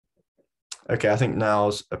Okay, I think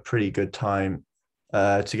now's a pretty good time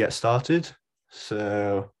to get started.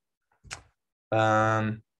 So,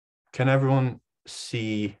 um, can everyone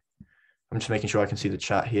see? I'm just making sure I can see the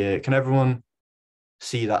chat here. Can everyone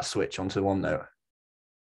see that switch onto OneNote?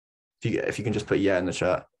 If you can just put yeah in the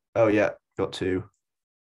chat. Oh yeah, got two.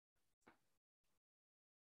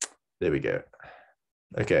 There we go.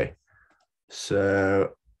 Okay,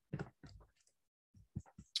 so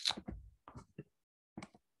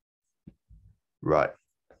right.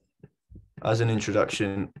 As an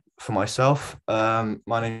introduction for myself,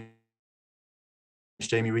 my name is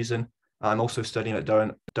Jamie Reason. I'm also studying at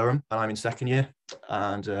Durham, and I'm in second year.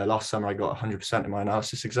 And last summer, I got 100% in my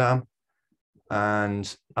analysis exam.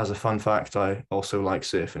 And as a fun fact, I also like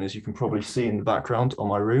surfing, as you can probably see in the background on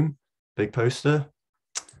my room, big poster.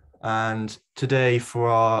 And today, for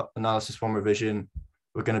our analysis one revision,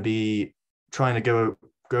 we're going to be trying to go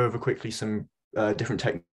over quickly some different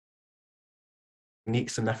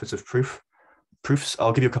techniques and methods of proofs.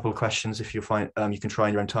 I'll give you a couple of questions if you find you can try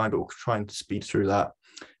in your own time, but we'll try and speed through that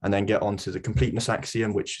and then get on to the completeness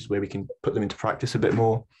axiom, which is where we can put them into practice a bit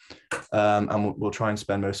more. And we'll try and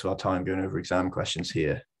spend most of our time going over exam questions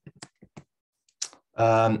here.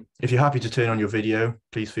 If you're happy to turn on your video,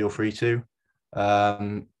 please feel free to.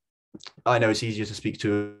 I know it's easier to speak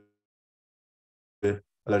to a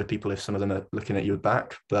lot of people if some of them are looking at your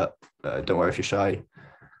back, but don't worry if you're shy.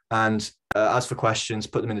 And as for questions,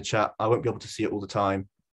 put them in the chat. I won't be able to see it all the time,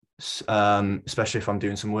 especially if I'm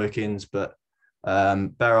doing some work-ins, but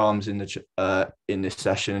Bear Arm's in this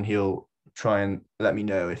session, and he'll try and let me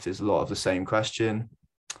know if there's a lot of the same question.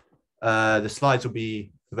 The slides will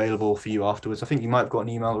be available for you afterwards. I think you might have got an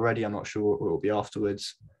email already. I'm not sure what it will be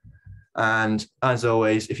afterwards. And as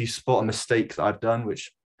always, if you spot a mistake that I've done,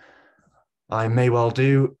 which I may well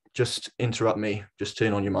do, just interrupt me. Just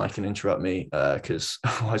turn on your mic and interrupt me, because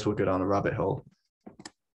otherwise we'll go down a rabbit hole.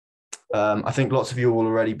 I think lots of you will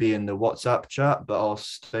already be in the WhatsApp chat, but I'll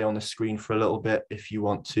stay on the screen for a little bit if you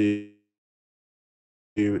want to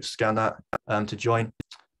scan that to join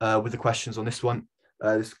with the questions on this one.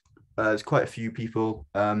 There's quite a few people,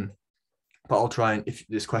 but I'll try and, if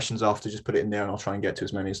there's questions after, just put it in there and I'll try and get to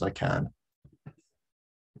as many as I can.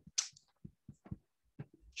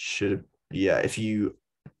 If you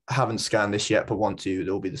haven't scanned this yet but want to,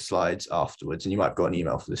 there'll be the slides afterwards, and you might have got an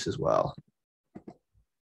email for this as well.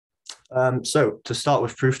 So to start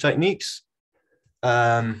with proof techniques,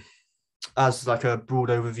 as like a broad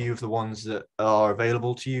overview of the ones that are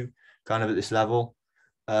available to you kind of at this level,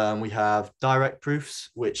 we have direct proofs,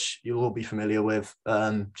 which you'll all be familiar with,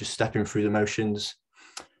 just stepping through the motions.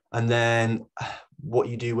 And then what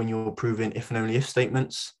you do when you're proving if and only if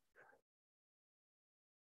statements,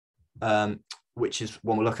 which is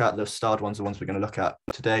one we'll look at. The starred ones are the ones we're going to look at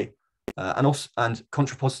today. And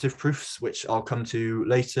contrapositive proofs, which I'll come to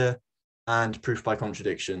later, and proof by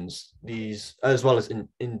contradictions, these as well as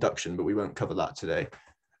induction, but we won't cover that today.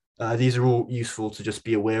 These are all useful to just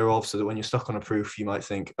be aware of, so that when you're stuck on a proof, you might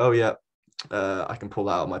think, oh yeah, I can pull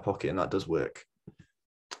that out of my pocket, and that does work.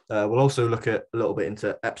 We'll also look at a little bit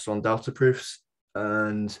into epsilon delta proofs,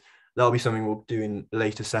 and that'll be something we'll do in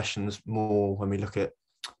later sessions more when we look at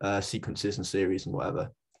sequences and series and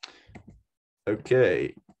whatever.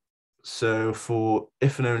 Okay, so for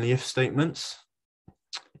if and only if statements,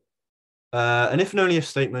 an if and only if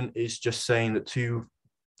statement is just saying that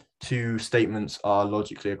two statements are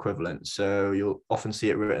logically equivalent. So you'll often see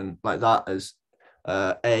it written like that as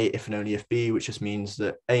A if and only if B, which just means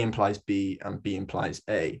that A implies B and B implies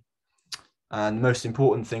A. And the most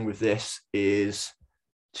important thing with this is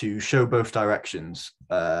to show both directions.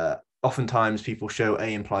 Oftentimes people show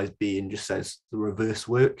A implies B and just says the reverse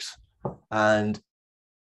works. And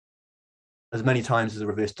as many times as the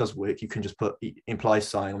reverse does work, you can just put implies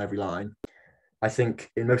sign on every line. I think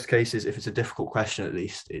in most cases, if it's a difficult question, at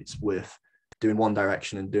least it's worth doing one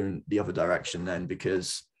direction and doing the other direction then,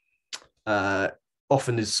 because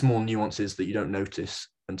often there's small nuances that you don't notice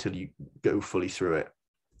until you go fully through it.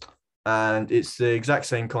 And it's the exact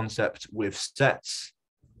same concept with sets.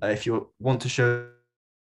 If you want to show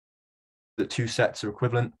that two sets are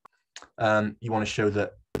equivalent, you want to show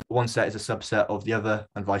that one set is a subset of the other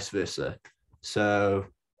and vice versa. So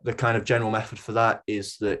the kind of general method for that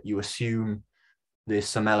is that you assume there's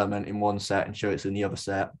some element in one set and show it's in the other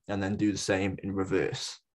set, and then do the same in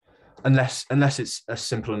reverse, unless it's a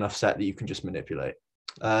simple enough set that you can just manipulate.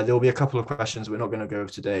 There will be a couple of questions we're not going to go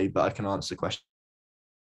over today, but I can answer questions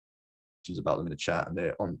about them in the chat, and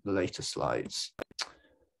they're on the later slides.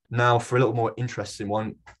 Now for a little more interesting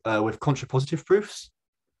one, with contrapositive proofs.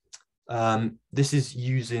 This is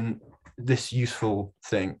using this useful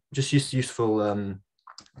thing, just useful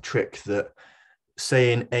trick that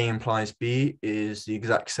saying A implies B is the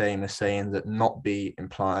exact same as saying that not B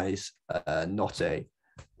implies not A.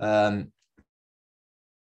 And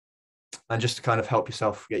just to kind of help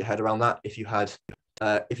yourself get your head around that, if you have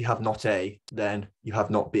not A, then you have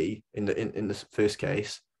not B in the first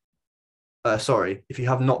case. Sorry, if you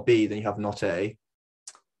have not B, then you have not A.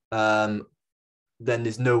 Then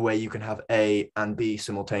there's no way you can have A and B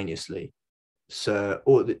simultaneously. So,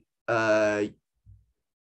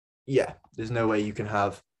 yeah, there's no way you can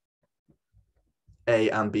have A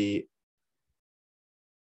and B,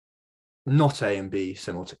 not A and B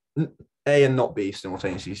simultaneously. A and not B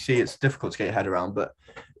simultaneously. You see, it's difficult to get your head around, but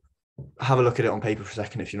have a look at it on paper for a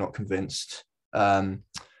second if you're not convinced. And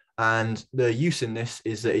the use in this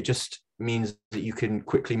is that it just means that you can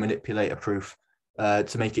quickly manipulate a proof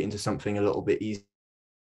to make it into something a little bit easier.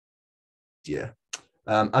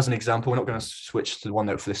 As an example, we're not going to switch to the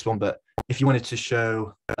OneNote for this one, but if you wanted to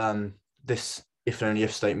show this if and only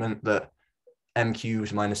if statement that m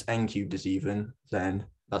cubed minus n cubed is even, then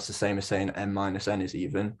that's the same as saying m minus n is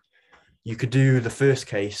even. You could do the first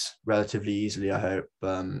case relatively easily, I hope,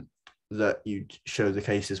 that you'd show the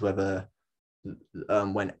cases whether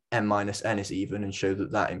when m minus n is even, and show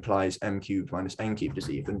that that implies m cubed minus n cubed is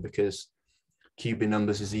even, because cubing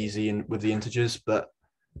numbers is easy and with the integers. But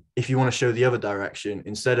if you want to show the other direction,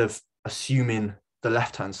 instead of assuming the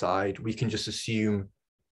left-hand side, we can just assume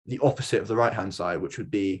the opposite of the right-hand side, which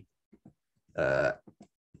would be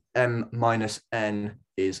m minus n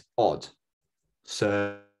is odd.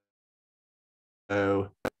 So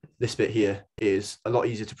this bit here is a lot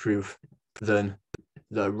easier to prove than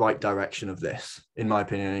the right direction of this, in my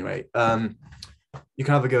opinion anyway. You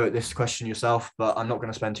can have a go at this question yourself, but I'm not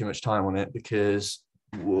going to spend too much time on it because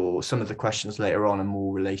some of the questions later on are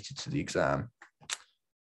more related to the exam.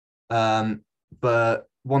 But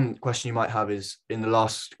one question you might have is, in the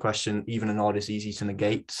last question, even and odd is easy to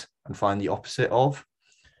negate and find the opposite of.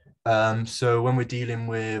 So when we're dealing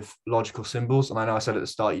with logical symbols, and I know I said at the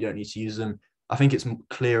start you don't need to use them, I think it's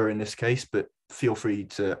clearer in this case, but feel free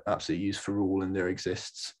to absolutely use for all and there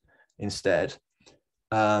exists instead.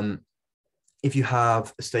 If you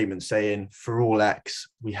have a statement saying for all x,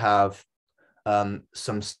 we have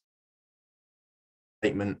some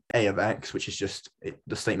statement a of x, which is just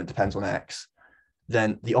the statement depends on x,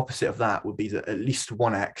 then the opposite of that would be that at least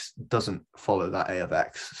one x doesn't follow that a of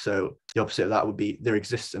x. So the opposite of that would be there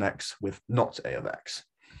exists an x with not a of x.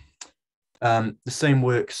 The same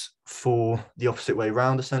works for the opposite way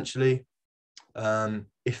around, essentially.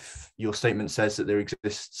 If your statement says that there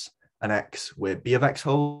exists an x where b of x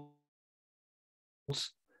holds,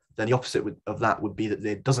 then the opposite of that would be that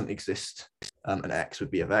there doesn't exist an x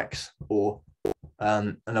with b of x. Or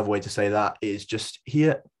another way to say that is just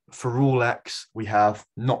here, for all x, we have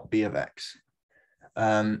not b of x.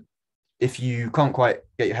 If you can't quite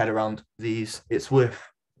get your head around these, it's worth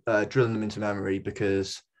drilling them into memory,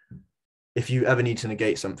 because if you ever need to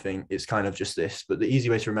negate something, it's kind of just this. But the easy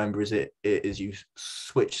way to remember is you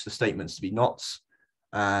switch the statements to be nots.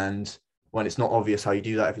 And when it's not obvious how you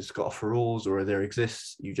do that, if it's got a for alls or a there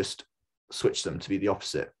exists, you just switch them to be the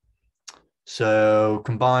opposite. So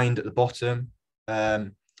combined at the bottom,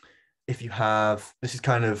 if you have, this is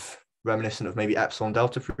kind of reminiscent of maybe epsilon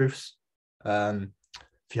delta proofs. If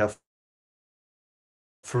you have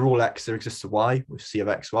for all x, there exists a y with c of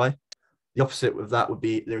xy. The opposite of that would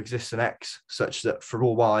be there exists an x such that for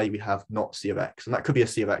all y, we have not c of x. And that could be a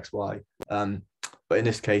c of xy. But in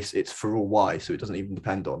this case, it's for all y, so it doesn't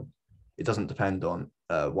depend on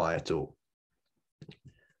y at all.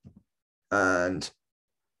 And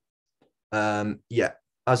yeah,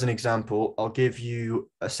 as an example, I'll give you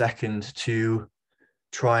a second to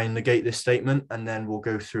try and negate this statement, and then we'll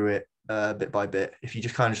go through it bit by bit. If you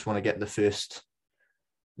just kind of just want to get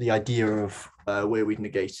the idea of where we'd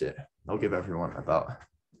negate it, I'll give everyone about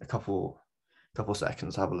a couple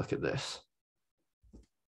seconds to have a look at this.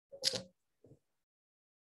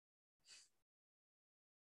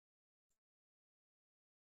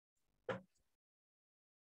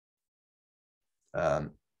 And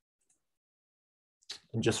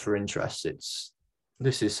just for interest,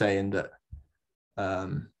 this is saying that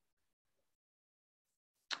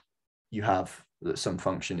you have that some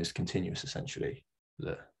function is continuous, essentially,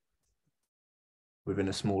 that within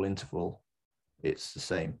a small interval, it's the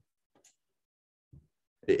same.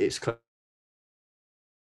 It's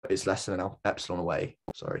less than an epsilon away,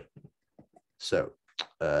 sorry. So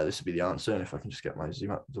this would be the answer. And if I can just get my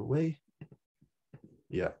zoom out of the way.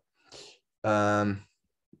 Yeah. So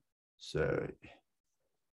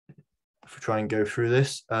if we try and go through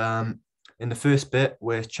this, in the first bit,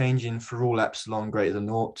 we're changing for all epsilon greater than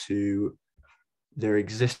 0 to there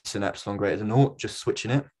exists an epsilon greater than naught, just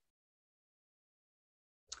switching it.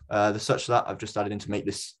 The such that I've just added in to make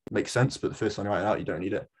this make sense, but the first one I write it out, you don't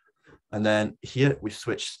need it. And then here we've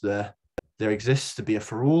switched the there exists to be a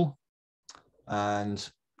for all, and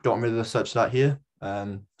gotten rid of the such that here,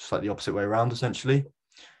 just like the opposite way around essentially.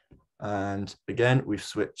 And again, we've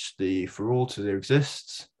switched the for all to there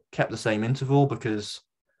exists, kept the same interval because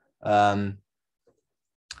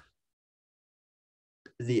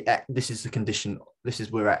this is the condition, this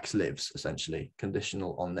is where x lives essentially,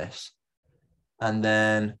 conditional on this. And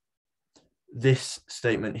then this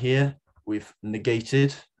statement here, we've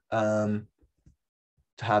negated to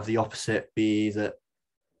have the opposite be that,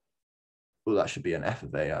 well, that should be an f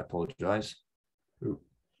of a, I apologize.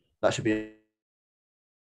 That should be an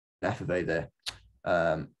f of a there.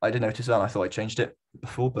 I did notice that, and I thought I changed it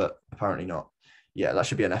before, but apparently not. Yeah, that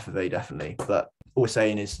should be an f of a definitely. But all we're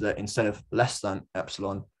saying is that instead of less than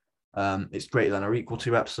epsilon, it's greater than or equal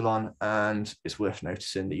to epsilon, and it's worth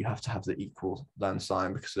noticing that you have to have the equal than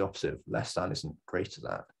sign because the opposite of less than isn't greater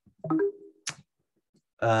than.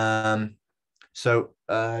 So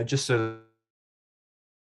just so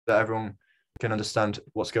that everyone can understand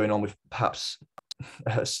what's going on with perhaps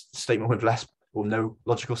a statement with less or no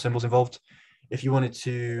logical symbols involved, if you wanted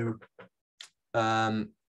to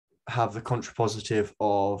have the contrapositive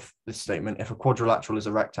of this statement, if a quadrilateral is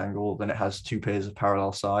a rectangle, then it has two pairs of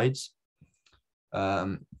parallel sides.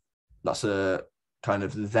 That's a kind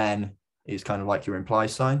of then is kind of like your imply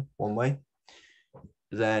sign one way.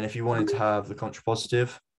 Then if you wanted to have the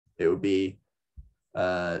contrapositive, it would be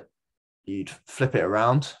you'd flip it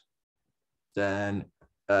around. Then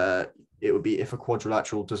it would be if a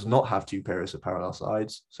quadrilateral does not have two pairs of parallel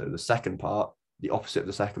sides. So the second part, the opposite of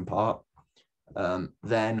the second part,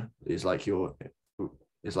 then is like your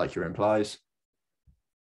implies.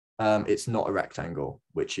 It's not a rectangle,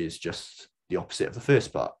 which is just the opposite of the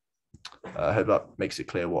first part. I hope that makes it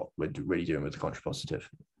clear what we're really doing with the contrapositive.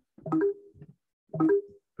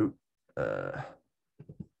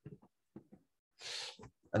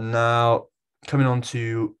 And now coming on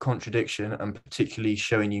to contradiction and particularly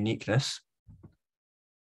showing uniqueness.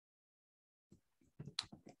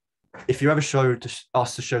 If you're ever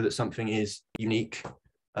asked to show that something is unique,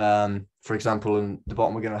 for example, in the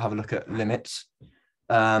bottom, we're going to have a look at limits.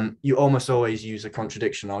 You almost always use a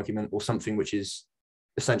contradiction argument or something which is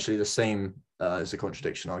essentially the same as a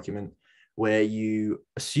contradiction argument, where you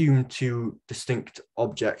assume two distinct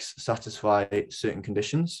objects satisfy certain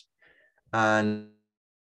conditions and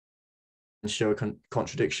show a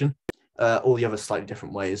contradiction. All the other slightly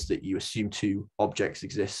different ways that you assume two objects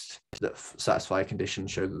exist that satisfy a condition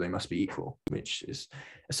show that they must be equal, which is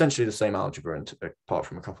essentially the same algebra and apart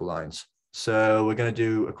from a couple lines. So we're going to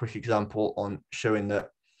do a quick example on showing that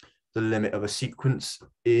the limit of a sequence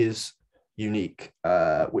is unique,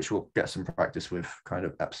 which we'll get some practice with kind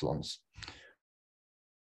of epsilons.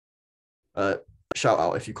 Shout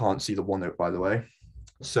out if you can't see the OneNote, by the way.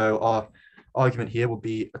 So our argument here will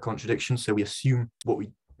be a contradiction. So we assume what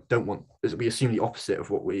we don't want is we assume the opposite of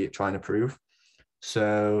what we're trying to prove.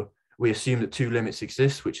 So we assume that two limits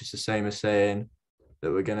exist, which is the same as saying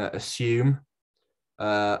that we're going to assume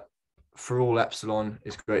for all epsilon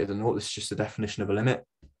is greater than naught. This is just a definition of a limit.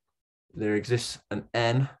 There exists an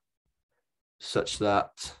n such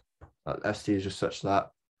that st is just such that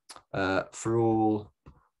for all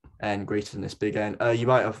n greater than this big N, you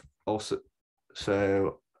might have also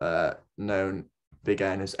known big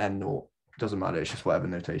N as n naught. Doesn't matter, it's just whatever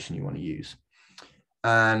notation you want to use.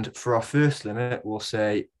 And for our first limit, we'll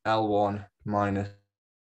say L1 minus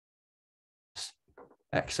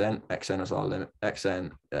xn. Xn is our limit.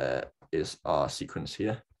 Xn is our sequence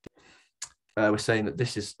here. We're saying that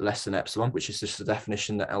this is less than epsilon, which is just the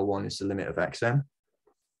definition that L1 is the limit of xn.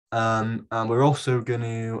 And we're also going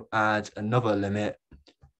to add another limit,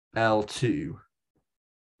 L2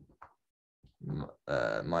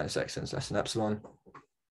 minus xn is less than epsilon.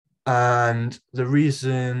 And the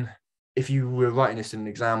reason, if you were writing this in an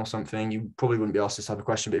exam or something, you probably wouldn't be asked this type of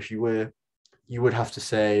question, but if you were, you would have to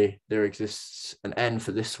say there exists an n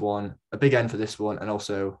for this one, a big N for this one, and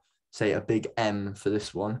also say a big M for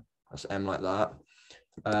this one. That's M like that.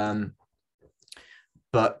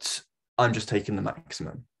 But I'm just taking the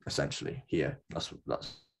maximum essentially here. That's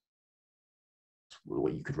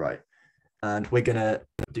what you could write. And we're gonna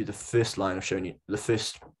do the first line of showing you the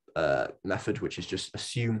first method, which is just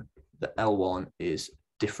assume that L1 is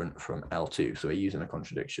different from L2. So we're using a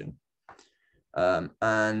contradiction.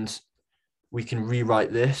 And we can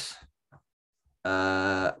rewrite this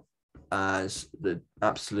as the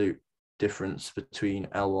absolute difference between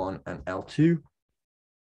L1 and L2.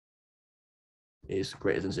 is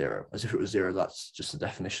greater than 0. As if it was 0, that's just the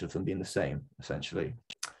definition of them being the same, essentially,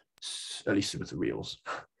 at least with the reals,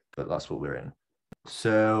 but that's what we're in.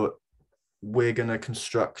 So we're going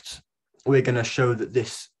to show that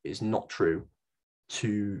this is not true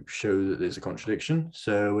to show that there's a contradiction.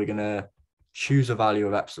 So we're going to choose a value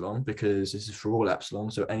of epsilon, because this is for all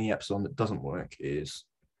epsilon. So any epsilon that doesn't work is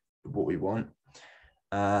what we want.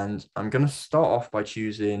 And I'm going to start off by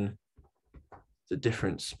choosing the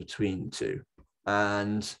difference between the two.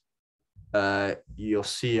 And you'll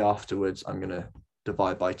see afterwards, I'm going to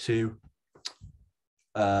divide by 2.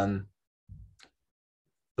 But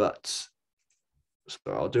so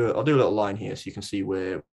I'll do a little line here so you can see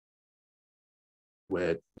where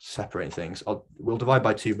we're separating things. We'll divide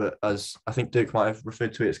by 2, but as I think Dirk might have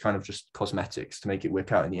referred to it, it's kind of just cosmetics to make it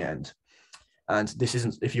work out in the end. And this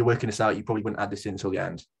isn't, if you're working this out, you probably wouldn't add this in until the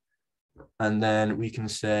end. And then we can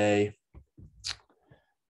say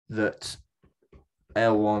that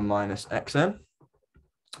L1 minus xn,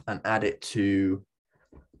 and add it to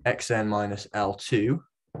xn minus L2,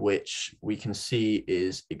 which we can see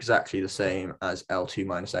is exactly the same as L2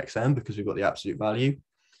 minus xn because we've got the absolute value.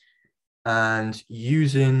 And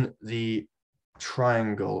using the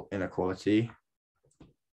triangle inequality,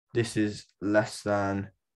 this is less than,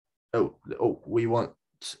 we want,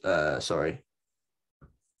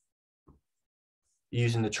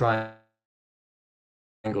 using the triangle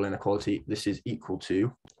inequality, this is equal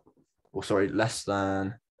to, less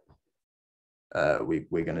than, we're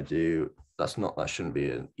going to do, that shouldn't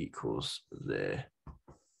be an equals there,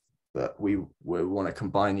 but we want to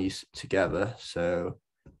combine these together so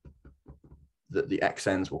that the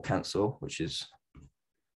xn's will cancel, which is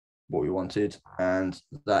what we wanted, and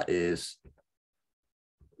that is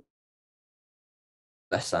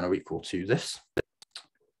less than or equal to this.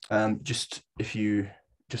 Just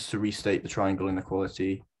to restate the triangle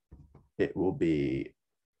inequality, it will be,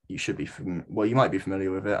 you might be familiar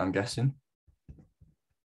with it, I'm guessing.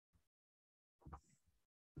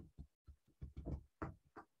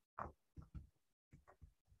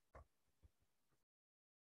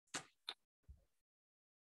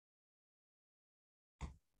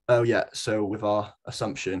 Oh yeah, so with our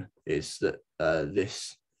assumption is that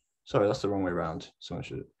that's the wrong way around.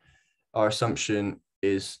 Our assumption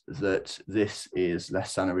is that this is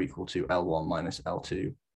less than or equal to L1 minus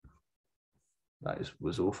L2.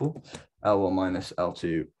 Was awful. L1 minus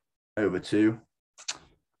L2 over 2.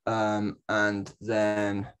 And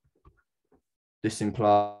then this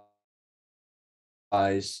implies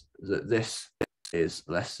that this is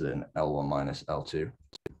less than L1 minus L2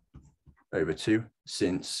 over 2,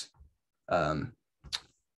 since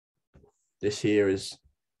this here is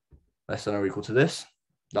less than or equal to this.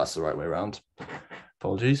 That's the right way around.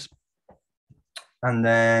 Apologies. And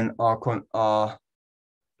then the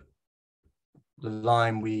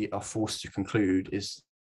line we are forced to conclude is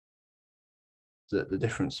that the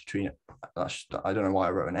difference between, I don't know why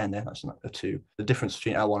I wrote an N there, that's not a 2. The difference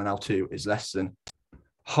between L1 and L2 is less than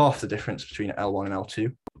half the difference between L1 and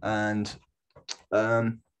L2. And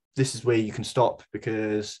this is where you can stop,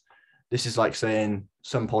 because this is like saying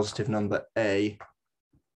some positive number A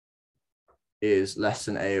is less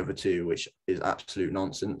than A over 2, which is absolute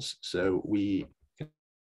nonsense. So we can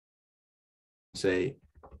say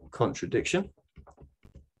contradiction.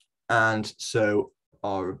 And so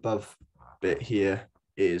our above bit here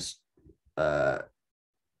is, it's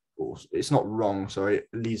not wrong, sorry, it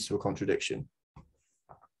leads to a contradiction.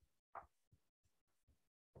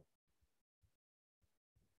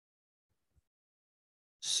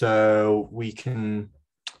 So we can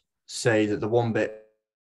say that the one bit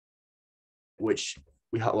which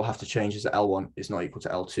will have to change is that L1 is not equal to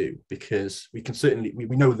L2, because we can certainly,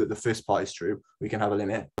 we know that the first part is true. We can have a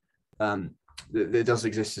limit. There does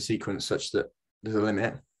exist a sequence such that there's a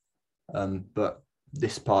limit, but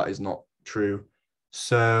this part is not true.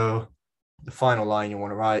 So the final line you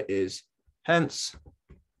want to write is hence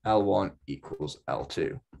L1 equals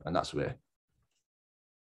L2, and that's where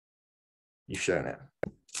you've shown it.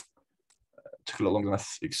 Took a lot longer than I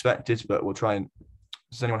expected, but we'll try and,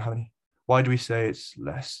 does anyone have any? Why do we say it's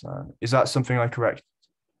less than? Is that something I correct?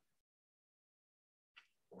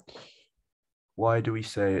 Why do we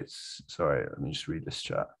say it's, sorry, let me just read this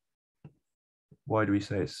chat. Why do we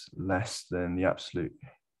say it's less than the absolute?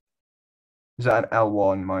 Is that an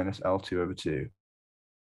L1 minus L2 over 2?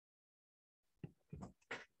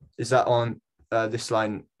 Is that on this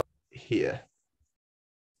line here?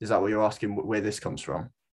 Is that what you're asking, where this comes from?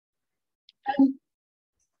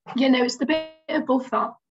 Yeah, no, it's the bit above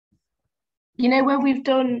that. You know where we've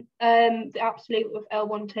done the absolute of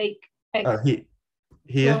L1 take X? Oh,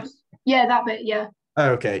 here? Yeah, that bit, yeah. Oh,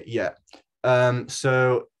 okay, yeah.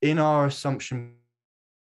 So in our assumption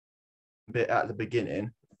bit at the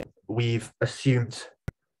beginning, we've assumed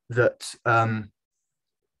that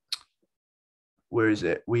where is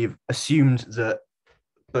it? We've assumed that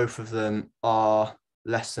both of them are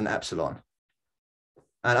less than epsilon.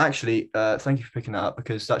 And actually, thank you for picking that up,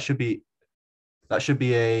 because that should be a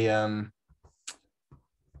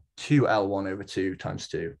 2L1 over 2 times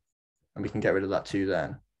 2. And we can get rid of that 2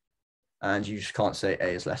 then. And you just can't say A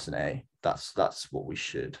is less than A. That's what we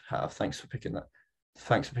should have. Thanks for picking that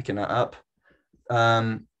up.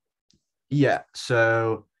 Yeah,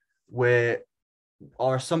 so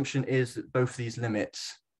our assumption is that both these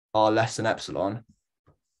limits are less than epsilon.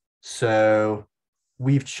 So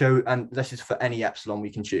we've chosen, and this is for any epsilon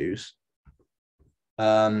we can choose.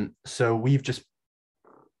 So we've just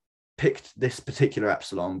picked this particular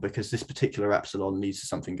epsilon because this particular epsilon leads to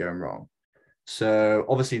something going wrong. So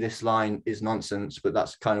obviously this line is nonsense, but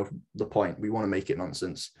that's kind of the point. We want to make it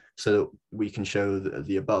nonsense so that we can show that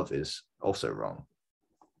the above is also wrong.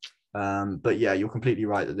 But yeah, you're completely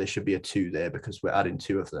right that there should be a 2 there because we're adding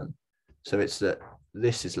 2 of them. So it's that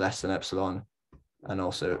this is less than epsilon and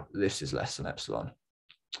also this is less than epsilon.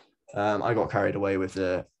 I got carried away with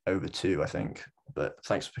the over 2, I think, but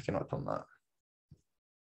thanks for picking up on that.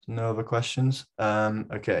 No other questions?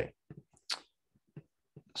 Okay.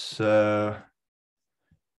 So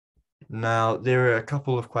now there are a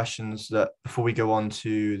couple of questions that before we go on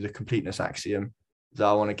to the completeness axiom that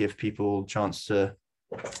I want to give people a chance to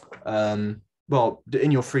well,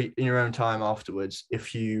 in your own time afterwards,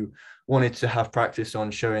 if you wanted to have practice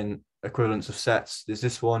on showing equivalence of sets, there's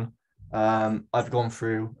this one. I've gone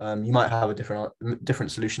through. You might have a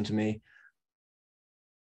different solution to me,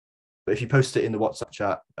 but if you post it in the WhatsApp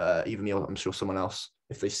chat, either me or I'm sure someone else,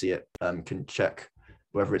 if they see it, can check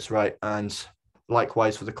whether it's right. And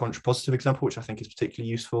likewise for the contrapositive example, which I think is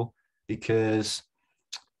particularly useful because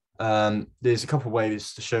there's a couple of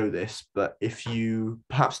ways to show this, but if you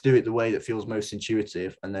perhaps do it the way that feels most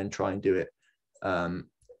intuitive and then try and do it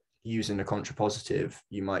using a contrapositive,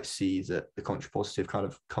 you might see that the contrapositive kind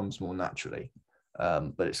of comes more naturally,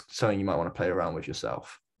 but it's something you might want to play around with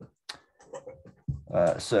yourself.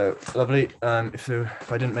 So lovely.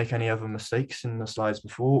 If I didn't make any other mistakes in the slides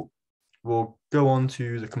before, we'll go on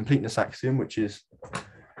to the completeness axiom, which is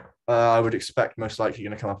I would expect most likely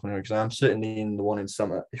going to come up on your exam, certainly in the one in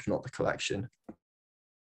summer, if not the collection.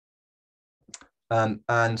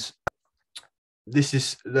 And this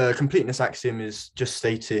is the completeness axiom is just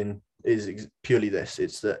stating is purely this.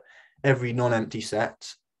 It's that every non-empty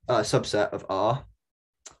set, subset of R,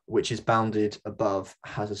 which is bounded above,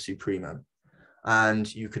 has a supremum. And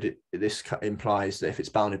this implies that if it's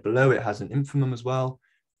bounded below, it has an infimum as well,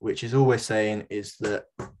 which is always saying is that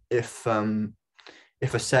if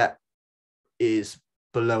a set is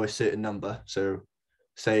below a certain number, so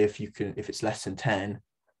say if it's less than 10,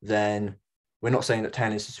 then we're not saying that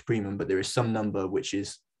 10 is the supremum, but there is some number which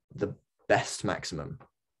is the best maximum,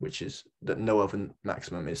 which is that no other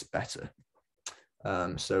maximum is better.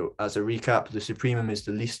 So as a recap, the supremum is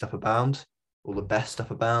the least upper bound or the best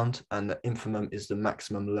upper bound, and the infimum is the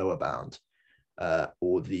maximum lower bound,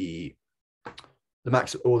 or the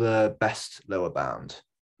max or the best lower bound,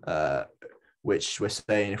 which we're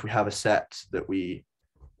saying if we have a set that we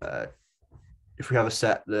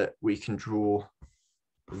can draw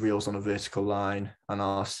reals on a vertical line, and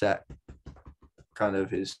our set kind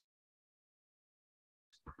of is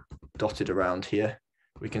dotted around here,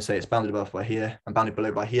 we can say it's bounded above by here and bounded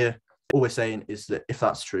below by here. All we're saying is that if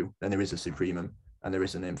that's true, then there is a supremum and there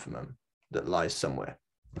is an infimum that lies somewhere.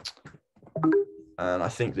 And I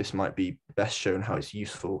think this might be best shown how it's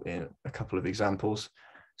useful in a couple of examples.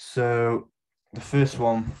 So the first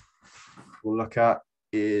one we'll look at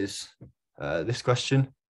is this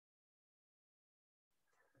question,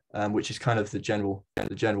 which is kind of the general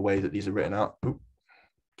way that these are written out. Ooh.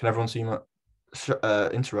 Can everyone see my?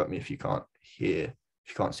 Interrupt me if you can't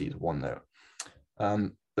see the one note.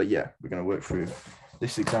 But yeah, we're going to work through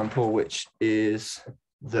this example, which is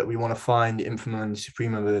that we want to find the infimum and the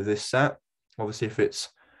supremum of this set. Obviously, if it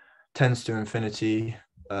tends to infinity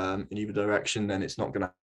in either direction, then it's not going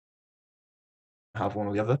to have one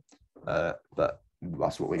or the other. But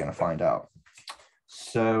that's what we're going to find out.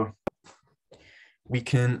 So we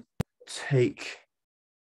can take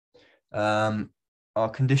our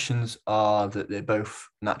conditions are that they're both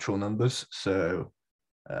natural numbers, so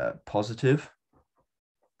positive.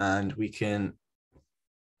 And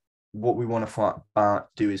what we want to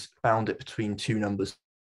do is bound it between two numbers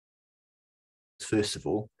first of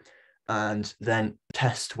all, and then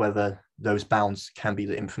test whether those bounds can be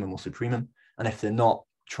the infimum or supremum. And if they're not,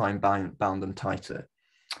 try and bound them tighter.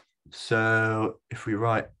 So if we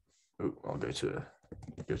write, I'll go to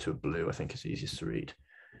a blue, I think it's easiest to read.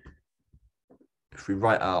 If we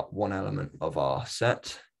write out one element of our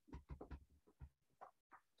set,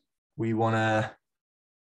 we want to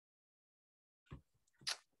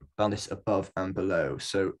bound this above and below.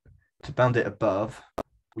 So to bound it above,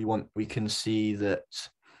 we can see that,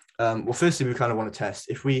 well, firstly, we kind of want to test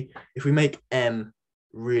if we make M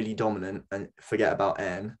really dominant and forget about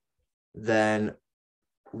N, then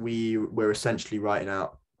we're essentially writing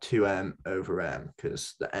out 2M over M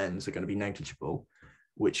because the N's are going to be negligible,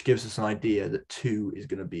 which gives us an idea that 2 is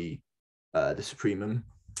going to be the supremum.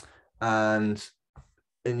 And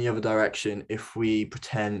in the other direction, if we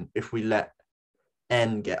let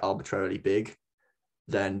N get arbitrarily big,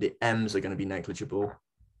 then the M's are going to be negligible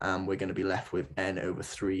and we're going to be left with N over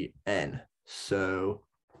 3N. So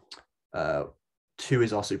 2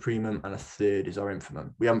 is our supremum and a third is our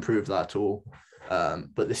infimum. We haven't proved that at all,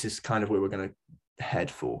 but this is kind of where we're going to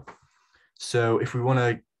head for. So if we want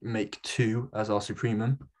to make 2 as our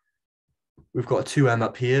supremum, we've got a 2M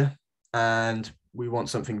up here and we want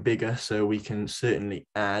something bigger, so we can certainly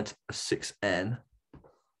add a 6N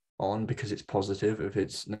on because it's positive. If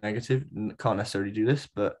it's negative, can't necessarily do this,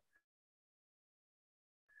 but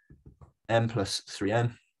M plus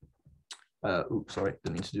 3N. Oops, sorry,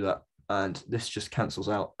 didn't mean to do that. And this just cancels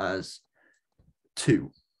out as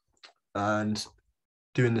 2. And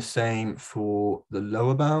doing the same for the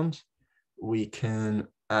lower bound, we can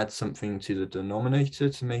add something to the denominator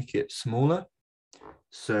to make it smaller.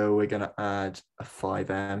 So we're going to add a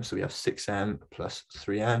 5M. So we have 6M plus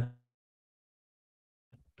 3N.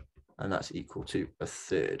 And that's equal to a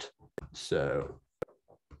third. So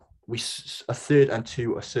a third and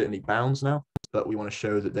 2 are certainly bounds now, but we want to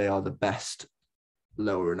show that they are the best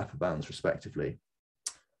lower and upper bounds respectively.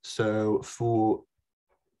 So for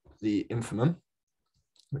the infimum,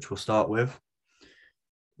 which we'll start with,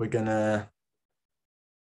 we're gonna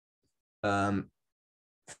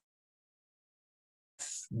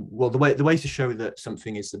well, the way to show that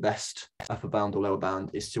something is the best upper bound or lower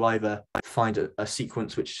bound is to either find a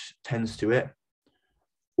sequence which tends to it,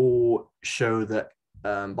 or show that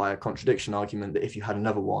by a contradiction argument that if you had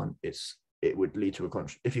another one, it would lead to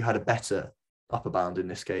if you had a better upper bound in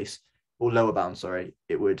this case, or lower bound, sorry,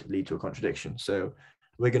 it would lead to a contradiction. So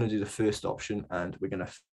we're going to do the first option and we're going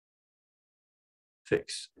to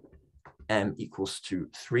fix M equals to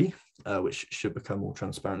 3, which should become more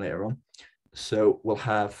transparent later on. So we'll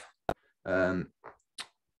have 2M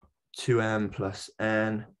plus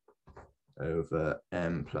N over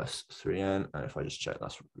M plus 3N. And if I just check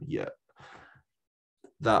that's, yeah,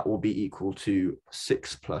 that will be equal to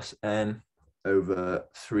 6 plus N over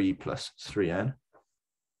 3 plus 3N.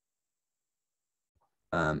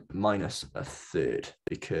 Minus a third,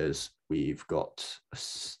 because we've got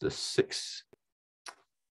the 6.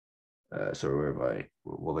 Sorry,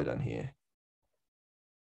 what have I done here?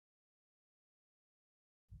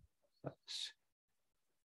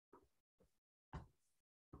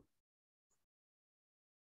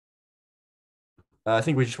 I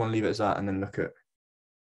think we just want to leave it as that and then look at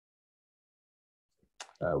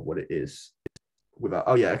what it is without.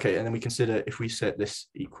 Oh yeah, okay. And then we consider if we set this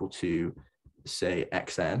equal to, say,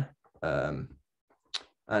 xn, and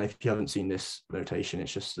if you haven't seen this notation,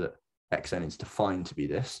 it's just that xn is defined to be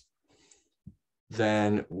this.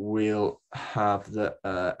 Then we'll have that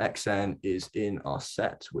xn is in our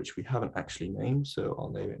set, which we haven't actually named, so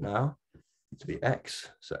I'll name it now to be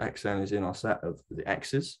x. So xn is in our set of the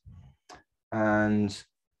x's, and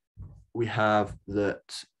we have that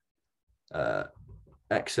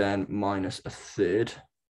xn minus a third,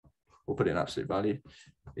 we'll put it in absolute value,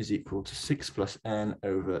 is equal to 6 plus n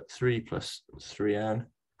over 3 plus 3n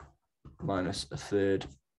minus a third,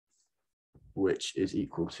 which is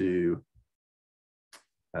equal to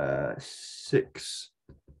 6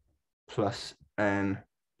 plus n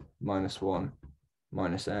minus 1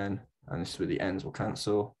 minus n, and this is where the n's will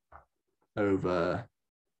cancel, over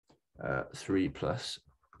 3 plus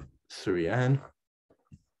 3n.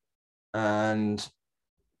 And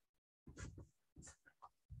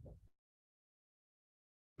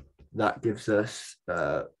that gives us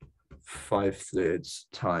 5/3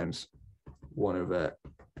 times 1 over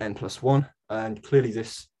n plus 1. And clearly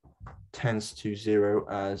this tends to 0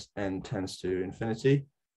 as n tends to infinity.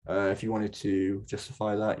 If you wanted to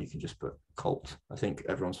justify that, you can just put colt. I think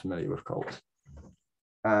everyone's familiar with colt.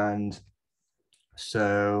 And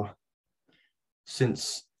so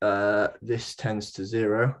since this tends to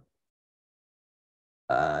 0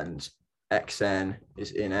 and xn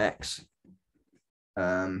is in x,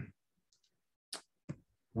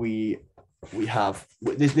 we we have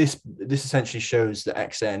this essentially shows that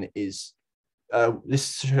xn is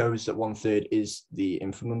this shows that 1/3 is the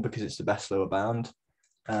infimum because it's the best lower bound.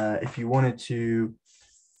 If you wanted to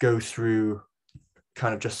go through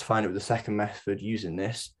kind of justifying it with the second method using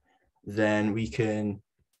this, then we can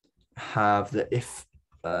have that if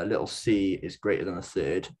little c is greater than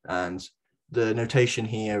 1/3, and the notation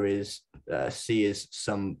here is c is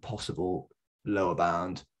some possible lower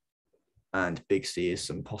bound and big C is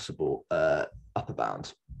some possible upper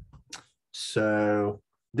bound. So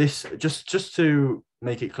this, just to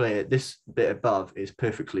make it clear, this bit above is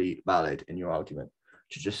perfectly valid in your argument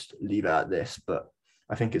to just leave it at this, but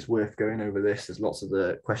I think it's worth going over this as lots of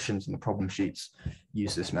the questions in the problem sheets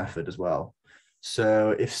use this method as well.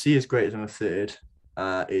 So if C is greater than 1/3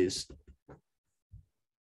 is,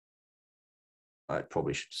 I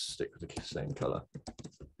probably should stick with the same color,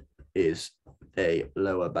 is a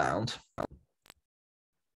lower bound.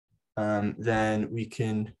 Then we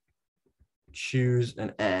can choose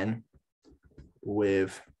an n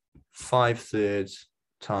with 5/3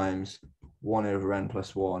 times 1/n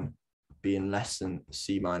plus 1 being less than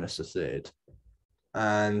c minus 1/3.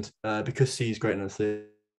 And because c is greater than 1/3,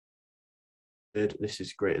 this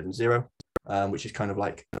is greater than 0, which is kind of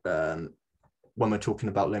like, when we're talking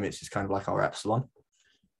about limits, it's kind of like our epsilon.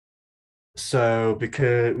 So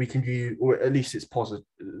because we can do, or at least it's positive,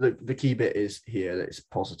 the key bit is here that it's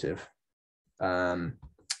positive.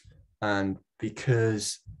 And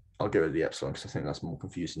because I'll go with the epsilon because I think that's more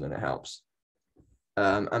confusing than it helps.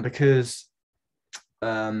 And because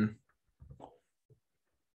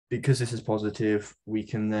this is positive, we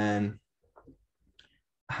can then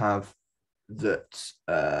have that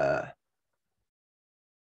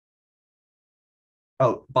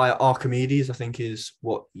by Archimedes, I think is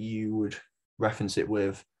what you would reference it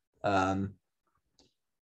with.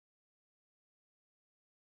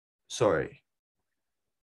 Sorry.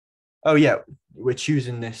 Oh yeah, we're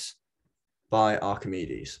choosing this by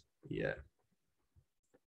Archimedes. Yeah.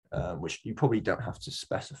 Which you probably don't have to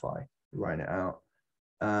specify, write it out.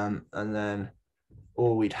 And then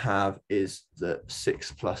all we'd have is that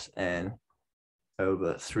 6 plus n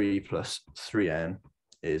over 3 plus 3n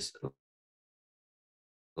is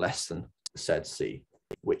less than said c,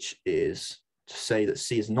 which is to say that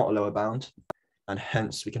c is not a lower bound, and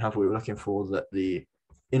hence we can have what we were looking for, that the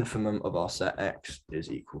infimum of our set x is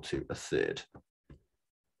equal to 1/3.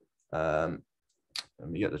 Let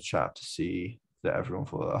me get the chat to see that everyone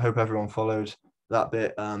followed. I hope everyone followed that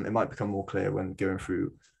bit. It might become more clear when going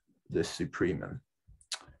through the supremum.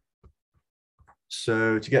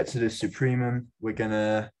 So to get to the supremum, we're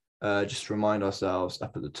gonna just remind ourselves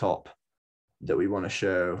up at the top that we want to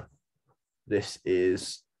show this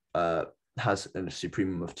is has a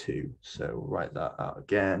supremum of 2. So we'll write that out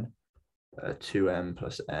again. 2m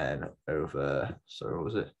plus n over, sorry, what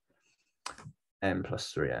was it? n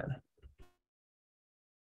plus 3n.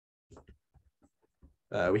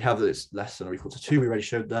 We have that it's less than or equal to 2. We already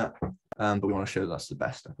showed that, but we want to show that's the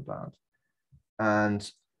best upper bound.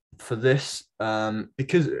 And for this,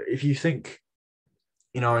 because if you think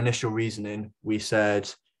in our initial reasoning, we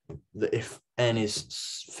said that if n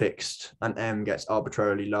is fixed and m gets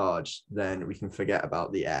arbitrarily large, then we can forget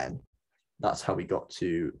about the n. That's how we got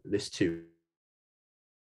to this 2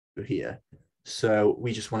 here. So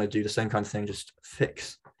we just want to do the same kind of thing, just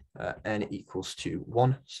fix n equals to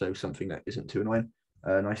 1. So something that isn't too annoying,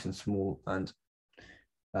 nice and small. And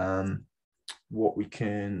what we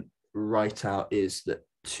can write out is that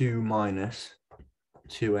 2 minus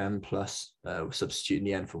 2m plus, we're substituting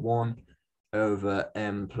the n for 1, over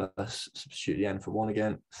m plus, substitute the n for 1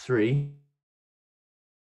 again, 3.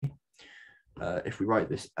 If we write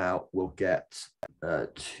this out, we'll get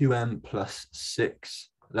 2m plus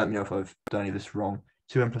 6. Let me know if I've done any of this wrong.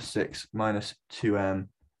 2m plus 6 minus 2m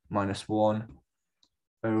minus 1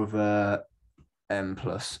 over m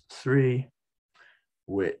plus 3,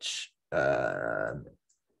 which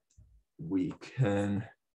we can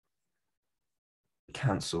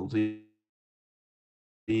cancel these,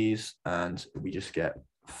 and we just get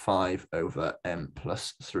 5 over m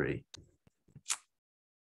plus 3.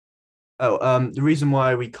 The reason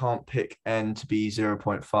why we can't pick n to be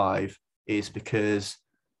 0.5 is because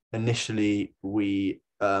initially we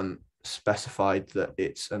specified that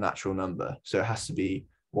it's a natural number, so it has to be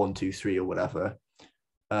 1, 2, 3 or whatever.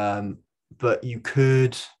 But you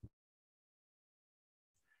could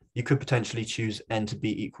potentially choose n to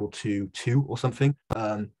be equal to 2 or something.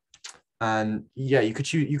 And yeah, you could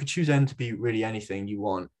choose n to be really anything you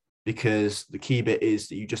want, because the key bit is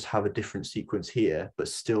that you just have a different sequence here, but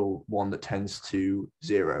still one that tends to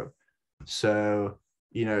 0. So,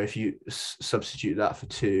 you know, if you substitute that for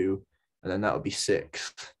 2, and then that would be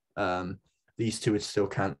 6. These two would still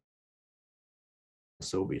cancel.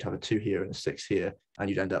 So we'd have a 2 here and a 6 here, and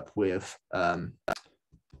you'd end up with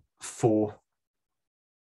 4.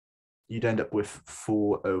 You'd end up with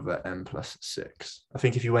 4 over n plus 6. I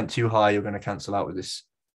think if you went too high, you're going to cancel out with this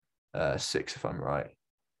 6, if I'm right.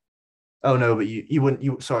 Oh no, but you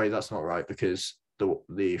wouldn't. Sorry, that's not right, because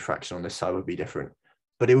the fraction on this side would be different,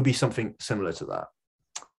 but it would be something similar to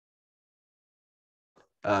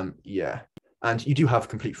that. Yeah, and you do have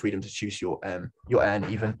complete freedom to choose your n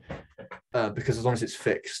even, because as long as it's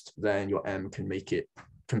fixed, then your m can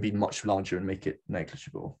be much larger and make it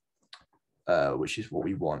negligible, which is what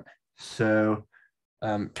we want. So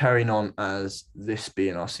carrying on as this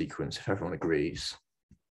being our sequence, if everyone agrees,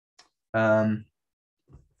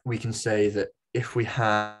 we can say that if we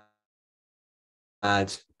had an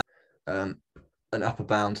upper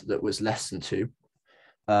bound that was less than 2,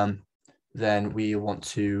 then we want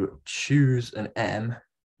to choose an m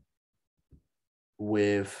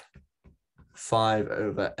with 5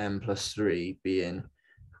 over m plus 3 being,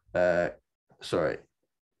 so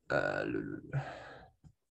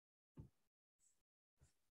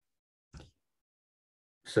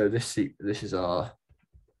this is our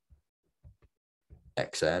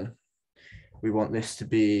xn. We want this to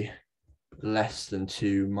be less than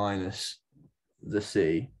 2 minus the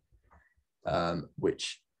c,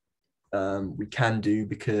 which we can do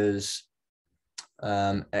because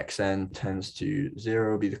xn tends to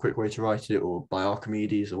 0 be the quick way to write it, or by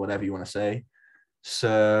Archimedes, or whatever you want to say.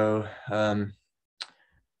 So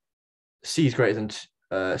c is greater than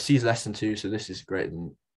c is less than 2, so this is greater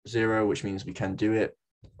than 0, which means we can do it.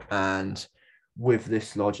 And with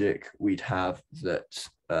this logic, we'd have that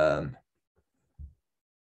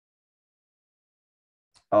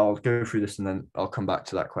I'll go through this and then I'll come back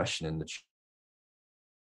to that question in the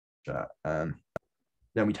chat.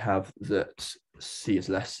 Then we'd have that c is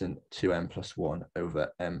less than 2m plus 1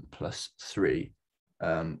 over m plus 3,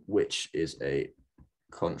 which is a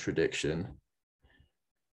contradiction.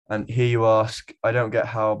 And here you ask, I don't get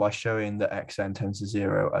how by showing that xn tends to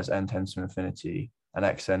 0 as n tends to infinity, and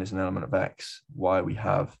xn is an element of x, why we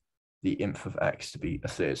have the inf of x to be a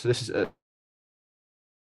third. So this is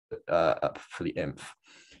up for the inf.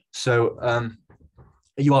 So are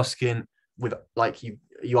you asking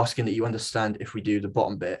you asking that you understand if we do the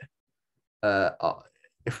bottom bit,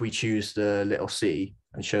 if we choose the little c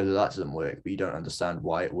and show that doesn't work, but you don't understand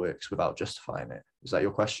why it works without justifying it? Is that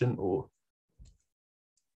your question, or?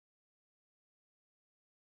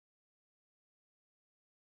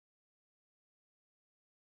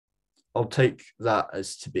 I'll take that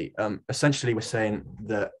as to be essentially we're saying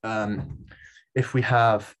that if we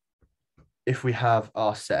have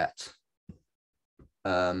our set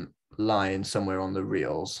lying somewhere on the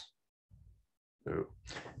reals,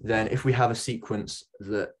 then if we have a sequence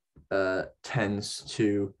that tends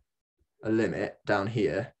to a limit down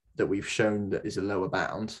here that we've shown that is a lower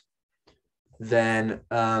bound, then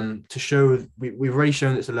to show we've already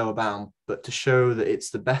shown that it's a lower bound, but to show that it's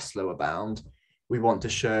the best lower bound, we want to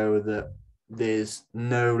show that there's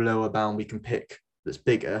no lower bound we can pick that's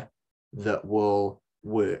bigger that will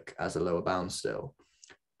work as a lower bound still.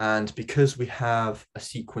 And because we have a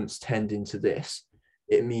sequence tending to this,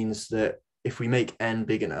 it means that if we make n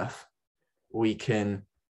big enough, we can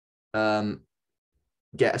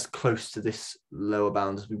get as close to this lower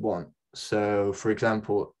bound as we want. So for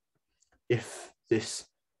example, if this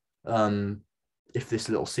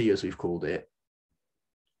little c, as we've called it,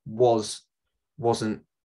 wasn't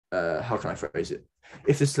how can I phrase it?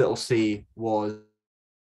 If this little c was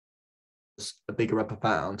a bigger upper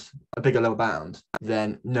bound, a bigger lower bound,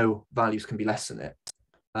 then no values can be less than it.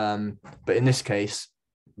 But in this case,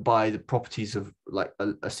 by the properties of like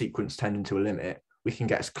a sequence tending to a limit, we can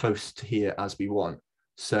get as close to here as we want.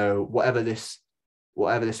 So whatever this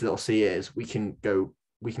little c is, we can go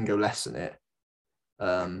less than it,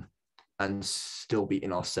 and still be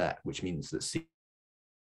in our set, which means that c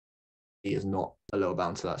is not a lower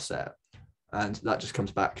bound to that set. And that just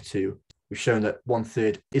comes back to, we've shown that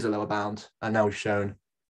 1/3 is a lower bound, and now we've shown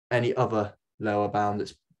any other lower bound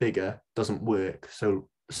that's bigger doesn't work. So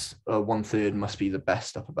 1/3 must be the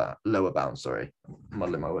best lower bound. Sorry, I'm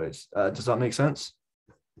muddling my words. Does that make sense?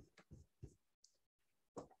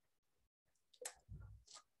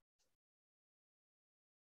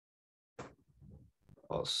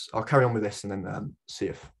 I'll carry on with this and then see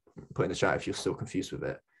if put in the chat if you're still confused with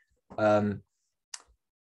it.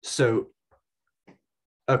 So,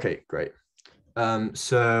 okay, great.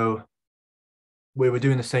 So we were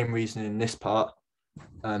doing the same reasoning in this part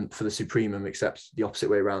for the supremum, except the opposite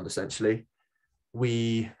way around. Essentially,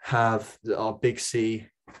 we have our big C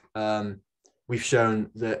we've shown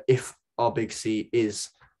that if our big C is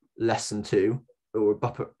less than 2 or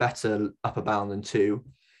better upper bound than 2,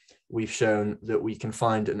 we've shown that we can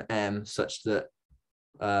find an M such that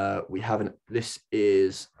this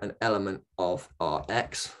is an element of our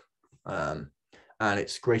X, and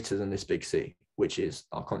it's greater than this big C, which is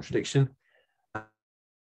our contradiction.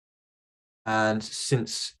 And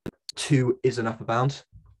since 2 is an upper bound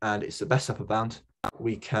and it's the best upper bound,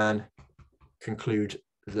 we can conclude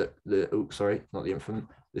that the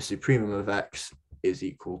supremum of X is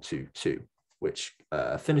equal to 2, which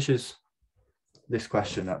finishes this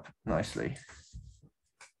question up nicely.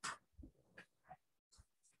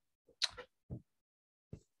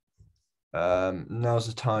 Now's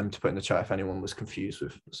the time to put in the chat if anyone was confused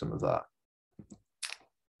with some of that.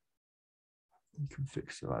 You can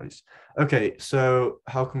fix the values. Okay, so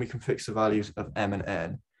how can we fix the values of M and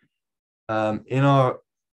N?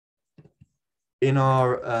 In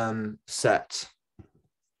our set,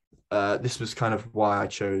 this was kind of why I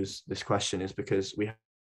chose this question, is because we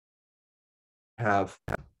have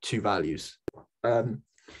 2 values.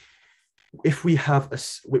 If we have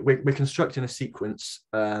we're constructing a sequence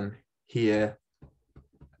here,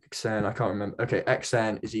 xn, I can't remember. Okay,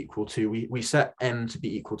 xn is equal to, we set M to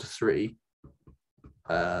be equal to 3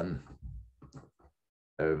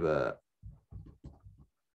 over,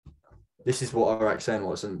 this is what our xn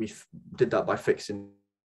was, and we did that by fixing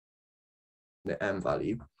the M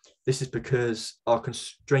value. This is because our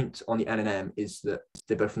constraint on the N and M is that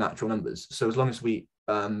they're both natural numbers. So as long as we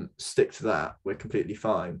stick to that, we're completely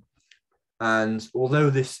fine. And although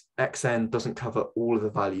this xn doesn't cover all of the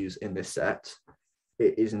values in this set,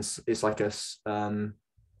 it's like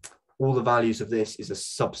all the values of this is a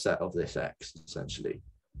subset of this X, essentially.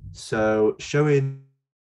 So showing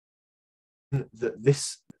that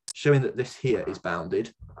this here is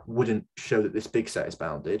bounded wouldn't show that this big set is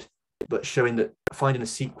bounded, but showing that finding a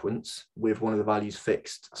sequence with one of the values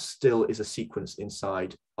fixed still is a sequence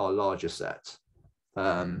inside our larger set.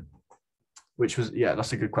 Which was, yeah,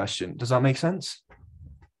 that's a good question. Does that make sense?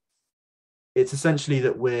 It's essentially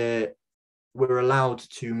that we're allowed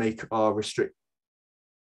to make our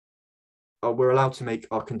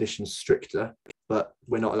conditions stricter, but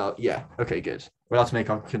we're not allowed. Yeah, okay, good. We're allowed to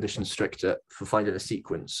make our conditions stricter for finding a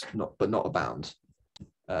sequence, but not a bound.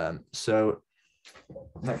 So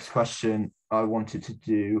next question I wanted to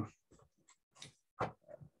do.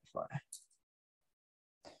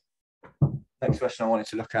 Next question I wanted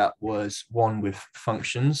to look at was one with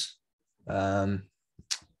functions,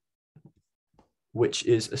 which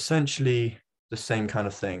is essentially the same kind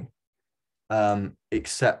of thing,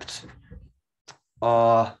 except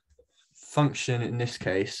our function in this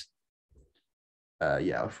case,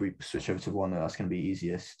 if we switch over to one, that's going to be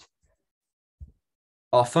easiest.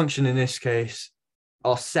 Our function in this case,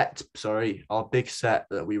 our big set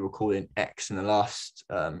that we were calling X in the last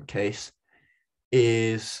case,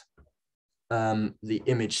 is the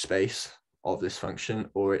image space of this function,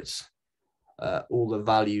 or it's all the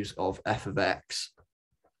values of f of x,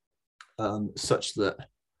 such that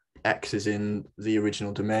x is in the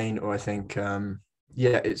original domain, or I think,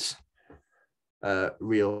 it's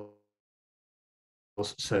real,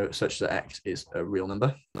 so such that x is a real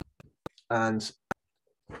number. And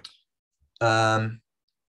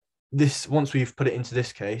this, once we've put it into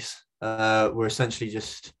this case, we're essentially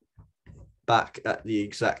just back at the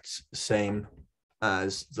exact same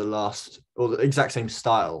as the last, or the exact same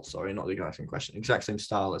style, sorry, not the exact same question, exact same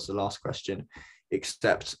style as the last question,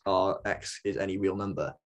 except our x is any real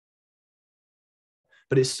number.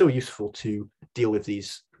 But it's still useful to deal with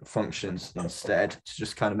these functions instead, to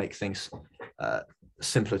just kind of make things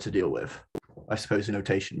simpler to deal with, I suppose, in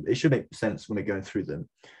notation. It should make sense when we're going through them.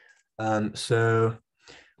 So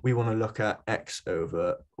we want to look at x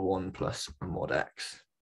over 1 plus mod x.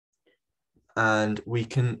 And we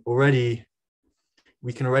can already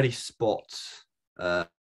spot,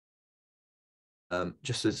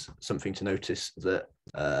 just as something to notice, that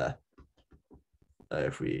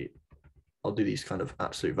I'll do these kind of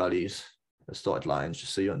absolute values as dotted lines,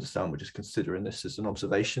 just so you understand we're just considering this as an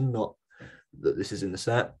observation, not that this is in the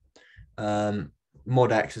set.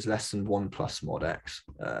 Mod x is less than 1 plus mod x,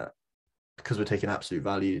 because we're taking absolute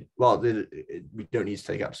value. Well, we don't need to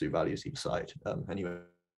take absolute values either side anyway.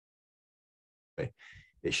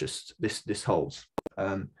 It's just this holds.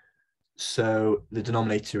 So the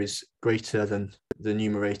denominator is greater than the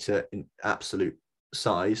numerator in absolute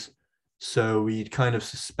size. So we'd kind of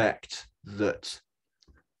suspect that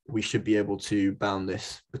we should be able to bound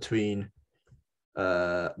this between,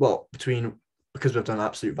 because we've done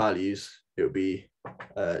absolute values, it would be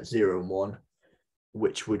 0 and 1,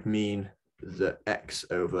 which would mean that x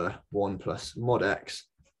over 1 plus mod x,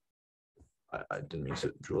 I didn't mean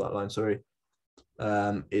to draw that line, sorry,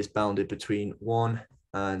 is bounded between 1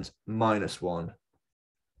 and -1,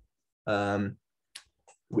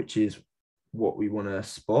 which is what we want to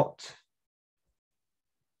spot.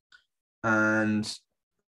 And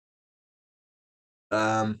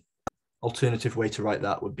alternative way to write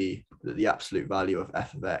that would be that the absolute value of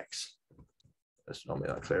f of x, let's not make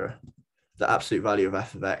that clearer, the absolute value of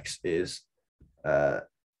f of x is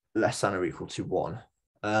less than or equal to 1.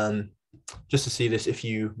 Just to see this, if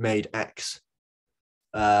you made x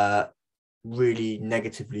really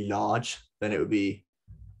negatively large, then it would be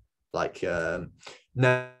like,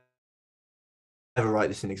 never write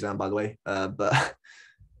this in exam, by the way, but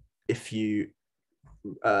if you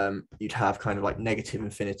you'd have kind of like negative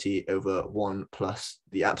infinity over 1 plus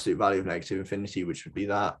the absolute value of negative infinity, which would be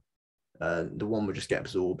that. The 1 would just get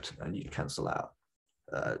absorbed and you'd cancel out.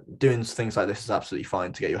 Doing things like this is absolutely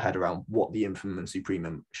fine to get your head around what the infimum and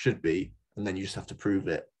supremum should be, and then you just have to prove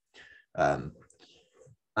it.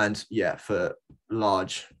 And yeah, for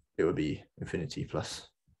large, it would be infinity plus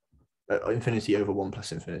infinity over 1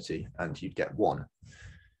 plus infinity, and you'd get 1.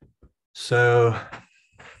 So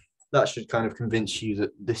that should kind of convince you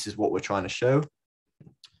that this is what we're trying to show.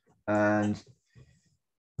 And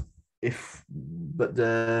but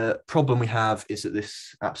the problem we have is that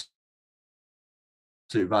this absolute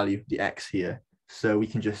value, the x here, so we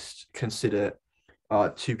can just consider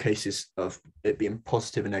two cases of it being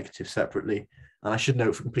positive and negative separately. And I should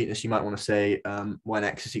note, for completeness, you might want to say when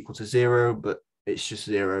x is equal to 0, but it's just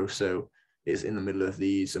 0, so it's in the middle of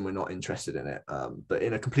these and we're not interested in it. But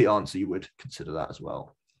in a complete answer, you would consider that as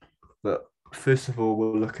well. But first of all,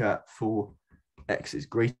 we'll look at for x is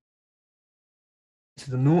greater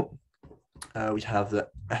than 0. We have that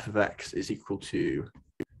f of x is equal to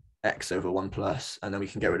x over 1 plus, and then we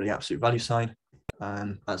can get rid of the absolute value sign,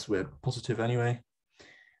 as we're positive anyway.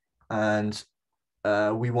 And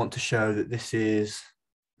we want to show that this is,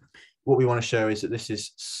 what we want to show is that this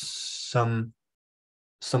is some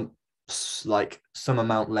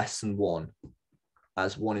amount less than 1,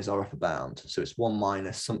 as 1 is our upper bound. So it's 1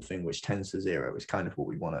 minus something which tends to 0 is kind of what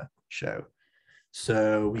we want to show.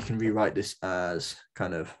 So we can rewrite this as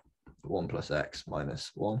kind of 1 plus x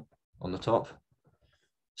minus 1 on the top.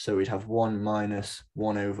 So we'd have 1 minus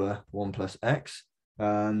 1 over 1 plus x.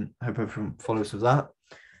 I hope everyone follows with that.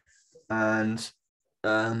 And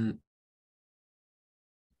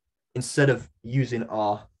instead of using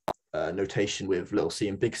our notation with little c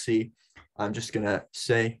and big C, I'm just going to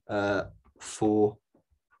say for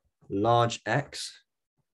large x,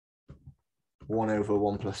 1 over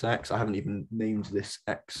 1 plus x. I haven't even named this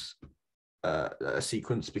x a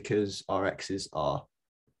sequence because our x's are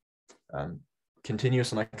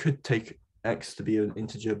continuous, and I could take x to be an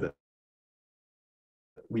integer, but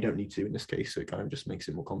we don't need to in this case, so it kind of just makes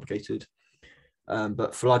it more complicated.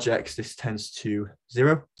 But for large x, this tends to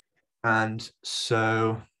 0. And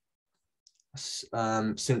so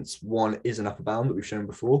since 1 is an upper bound that we've shown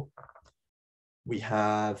before, we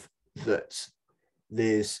have that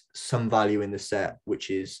there's some value in the set which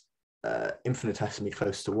is infinitesimally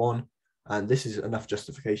close to 1. And this is enough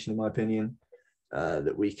justification, in my opinion,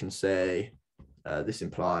 that we can say this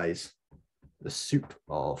implies the sup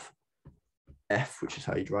of f, which is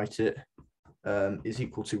how you'd write it, is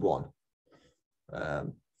equal to 1.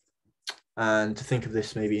 And to think of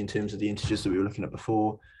this maybe in terms of the integers that we were looking at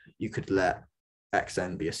before, you could let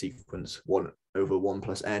xn be a sequence 1 over 1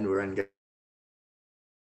 plus n, where n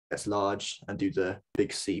gets large, and do the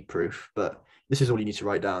big C proof. But this is all you need to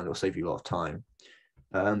write down. It'll save you a lot of time.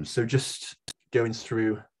 So just going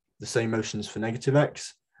through the same motions for negative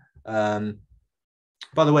x. By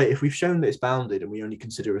the way, if we've shown that it's bounded and we only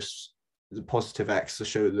consider the positive x to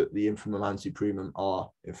show that the infimum and supremum are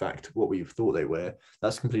in fact what we thought they were,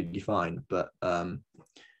 that's completely fine. But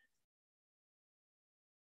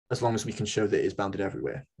as long as we can show that it's bounded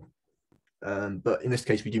everywhere. But in this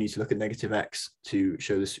case, we do need to look at negative x to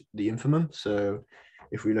show this the infimum. So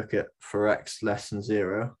if we look at for x less than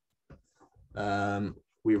 0,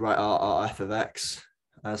 we write our f of x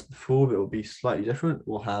as before, but it will be slightly different.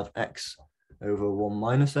 We'll have x over 1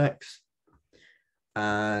 minus x.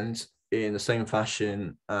 And in the same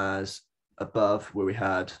fashion as above, where we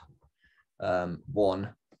had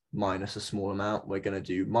 1 minus a small amount, we're going to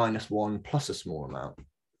do minus 1 plus a small amount.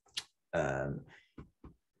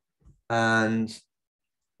 And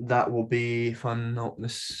that will be, if I'm not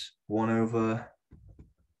miss, 1 over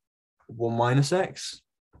 1 minus x.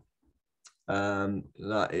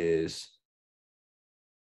 That is,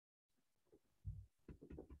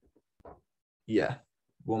 yeah,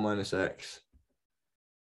 1 minus x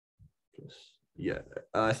plus Yeah,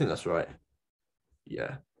 I think that's right.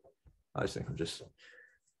 Yeah, I just think I'm just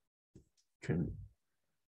confusing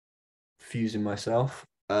myself.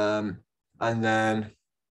 And then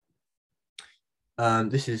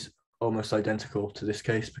this is almost identical to this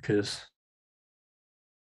case because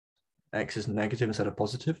x is negative instead of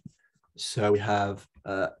positive. So we have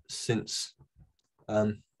since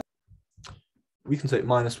we can take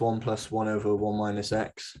 -1 plus 1 over 1 minus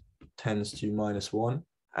x tends to -1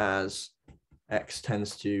 as x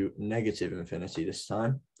tends to negative infinity this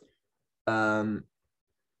time.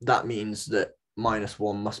 That means that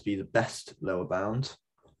 -1 must be the best lower bound,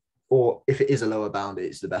 or if it is a lower bound,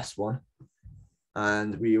 it's the best one.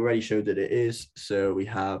 And we already showed that it is, so we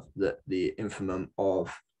have that the infimum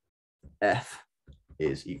of f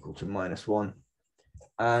is equal to -1,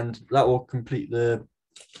 and that will completes the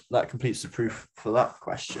proof for that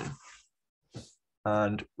question.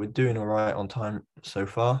 And we're doing all right on time so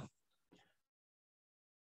far.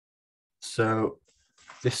 So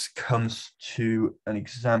this comes to an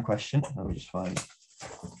exam question. Let me just find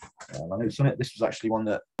my notes on it. This was actually one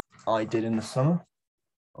that I did in the summer.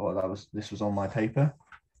 This was on my paper.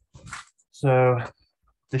 So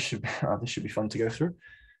this should be fun to go through,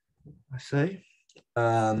 I say.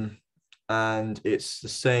 And it's the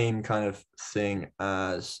same kind of thing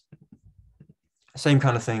as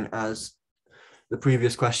the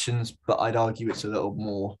previous questions, but I'd argue it's a little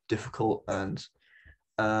more difficult. And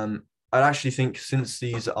I'd actually think, since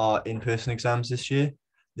these are in-person exams this year,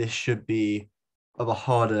 this should be of a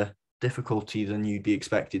harder difficulty than you'd be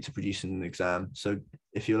expected to produce in an exam. So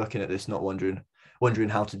if you're looking at this not wondering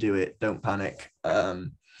how to do it, don't panic.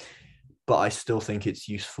 But I still think it's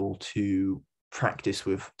useful to practice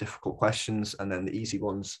with difficult questions, and then the easy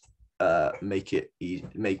ones make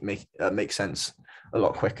sense a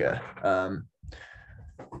lot quicker.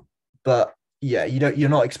 But yeah, you're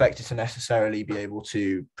not expected to necessarily be able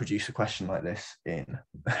to produce a question like this in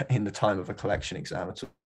the time of a collection exam at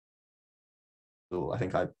all. I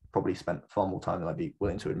think I probably spent far more time than I'd be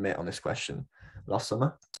willing to admit on this question last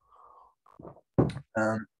summer.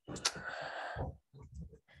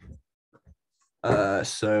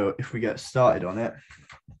 So if we get started on it,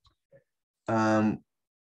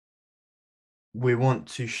 we want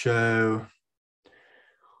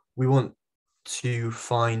to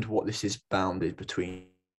find what this is bounded between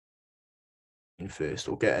first,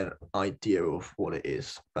 or get an idea of what it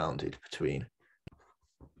is bounded between.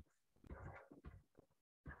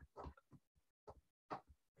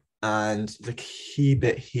 And the key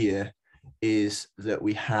bit here is that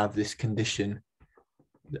we have this condition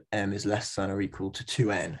that m is less than or equal to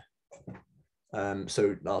 2n.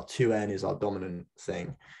 So our 2n is our dominant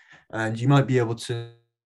thing. And you might be able to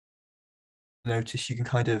notice you can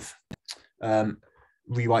kind of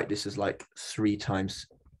rewrite this as like 3 times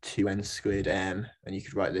 2n squared m, and you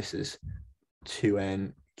could write this as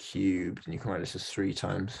 2n cubed, and you can write this as 3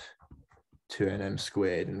 times 2nm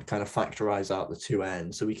squared, and kind of factorize out the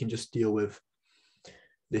 2n. So we can just deal with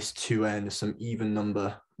this 2n as some even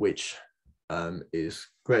number which is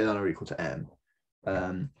greater than or equal to m,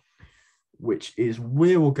 which is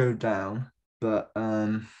where we'll go down. But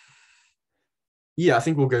yeah, I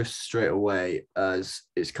think we'll go straight away, as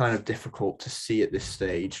it's kind of difficult to see at this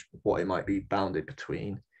stage what it might be bounded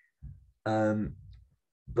between.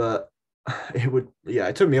 But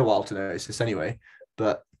it took me a while to notice this anyway.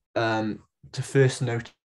 But to first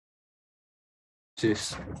notice,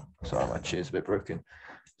 sorry, my chair's a bit broken.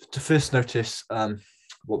 To first notice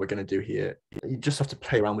what we're going to do here, you just have to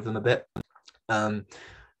play around with them a bit. And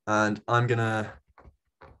what I'm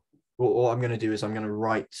going to do is I'm going to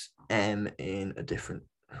write m in a different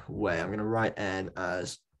way. I'm going to write n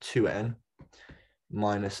as 2n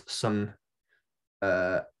minus some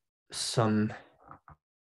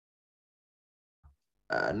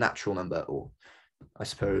natural number, or I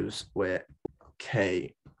suppose where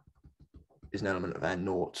k is an element of n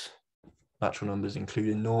naught. Natural numbers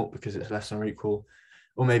including naught because it's less than or equal.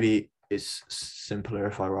 Or maybe it's simpler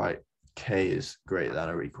if I write k is greater than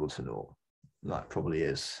or equal to naught. That probably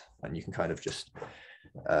is, and you can kind of just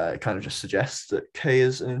suggest that k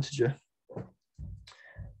is an integer.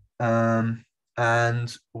 And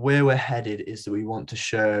where we're headed is that we want to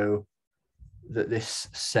show that this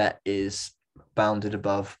set is bounded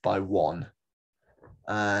above by 1.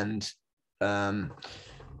 And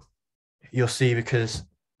you'll see, because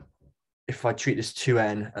if I treat this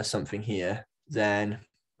 2n as something here, then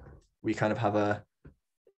we kind of have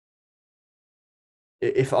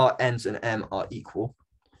if our n's and m are equal,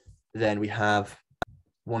 then we have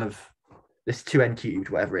one of this 2n cubed,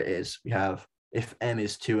 whatever it is. We have, if m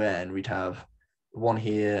is 2n, we'd have 1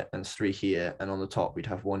 here and 3 here, and on the top we'd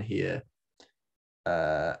have 1 here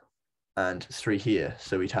and 3 here.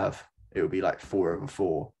 So it would be like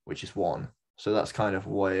 4/4, which is 1. So that's kind of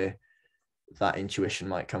where that intuition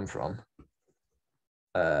might come from.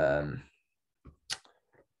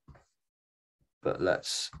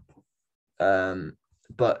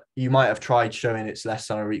 But you might have tried showing it's less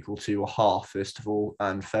than or equal to a half first of all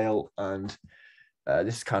and fail. And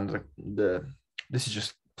this is kind of this is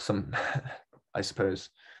just some, I suppose,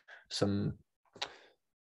 something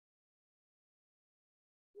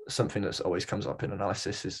that always comes up in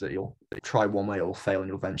analysis is that you'll try one way, it'll fail, and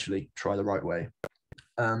you'll eventually try the right way.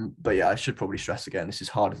 But yeah, I should probably stress again, this is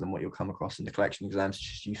harder than what you'll come across in the collection exams. It's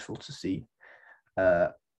just useful to see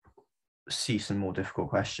some more difficult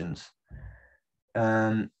questions.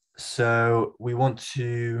 So we want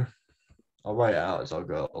to, I'll write it out as our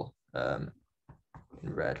goal, in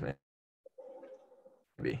red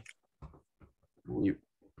maybe.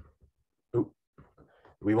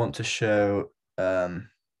 We want to show that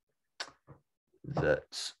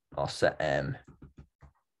our set M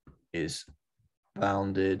is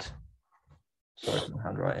bounded, sorry for my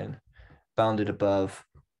handwriting, bounded above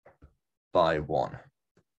by 1.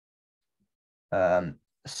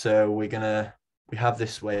 So we have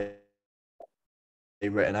this way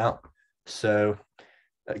written out. So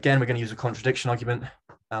again, we're going to use a contradiction argument,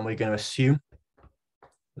 and we're going to assume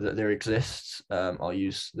that there exists, I'll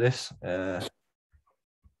use this, maybe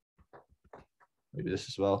this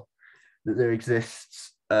as well, that there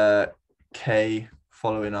exists K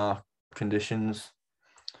following our conditions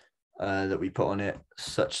that we put on it,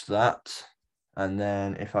 such that, and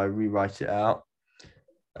then if I rewrite it out,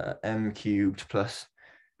 m cubed plus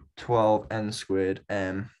 12n squared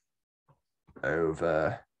m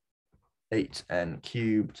over 8n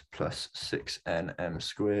cubed plus 6n m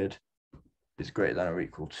squared is greater than or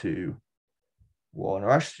equal to 1.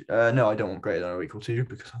 Or actually, no, I don't want greater than or equal to,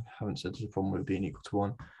 because I haven't said there's a problem with it being equal to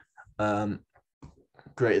 1.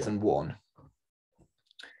 Greater than 1.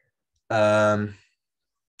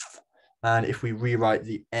 And if we rewrite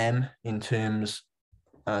the m in terms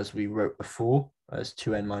as we wrote before, as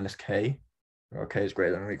 2n minus k, where k is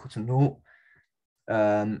greater than or equal to 0,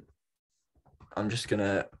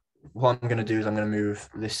 what I'm gonna do is I'm gonna move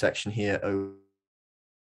this section here over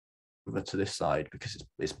to this side, because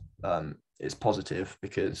it's positive,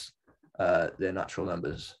 because they're natural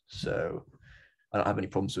numbers, so I don't have any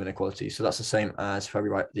problems with inequality. So that's the same as if I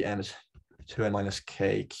rewrite the m as 2n minus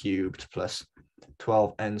k cubed plus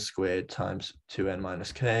 12n squared times 2n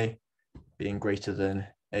minus k being greater than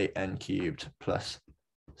 8n cubed plus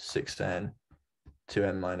 6n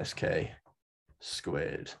 2n minus k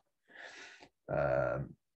squared.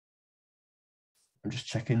 I'm just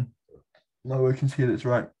checking my working here that's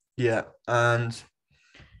right. Yeah, and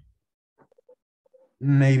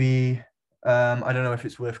maybe I don't know if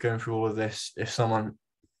it's worth going through all of this. If someone,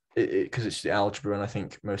 because it's the algebra, and I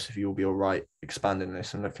think most of you will be all right expanding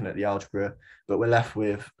this and looking at the algebra, but we're left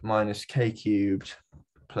with minus k cubed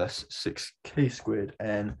plus 6k squared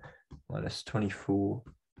n minus 24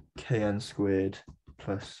 kn squared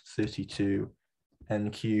plus 32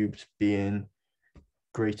 n cubed being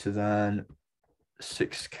greater than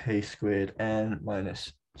 6k squared n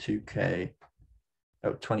minus 2k,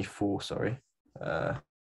 24, sorry. You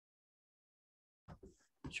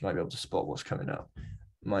might be able to spot what's coming up.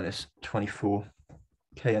 Minus 24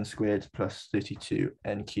 kn squared plus 32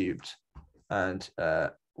 n cubed. And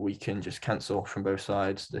we can just cancel from both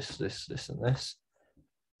sides, this, and this.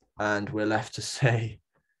 And we're left to say,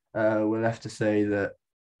 that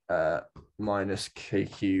minus k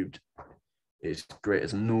cubed is greater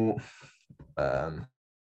than 0.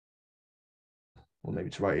 Or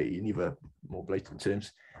maybe to write it in either more blatant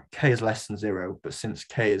terms, k is less than 0, but since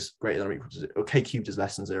k is greater than or equal to 0, or k cubed is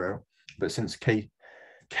less than 0, but since k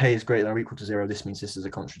is greater than or equal to 0, this means this is a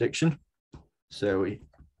contradiction. So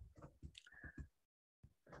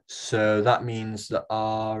that means that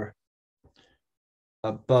our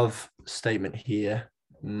above statement here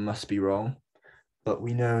must be wrong, but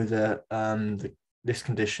we know that this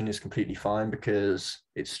condition is completely fine, because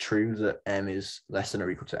it's true that m is less than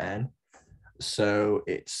or equal to n. So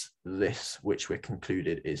it's this which we're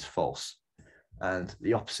concluded is false. And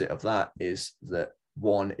the opposite of that is that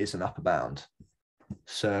 1 is an upper bound.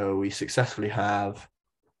 So we successfully have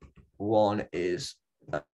 1 is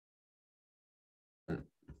an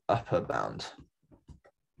upper bound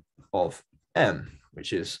of m,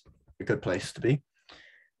 which is a good place to be.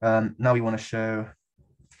 Now we want to show,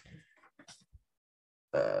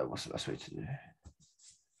 what's the best way to do?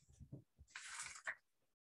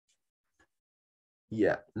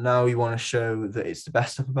 Yeah, now we want to show that it's the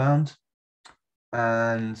best upper bound.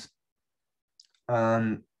 And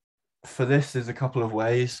for this, there's a couple of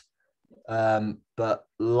ways. But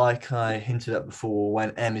like I hinted at before,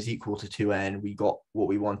 when m is equal to 2n, we got what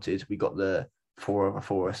we wanted. We got the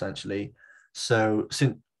 4/4 essentially. So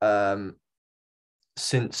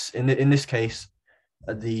since in this case,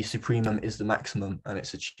 the supremum is the maximum and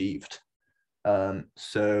it's achieved.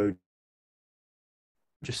 So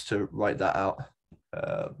just to write that out,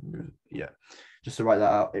 just to write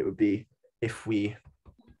that out, it would be if we,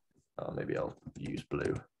 maybe I'll use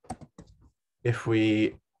blue. If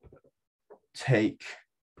we take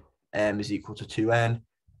m is equal to 2n,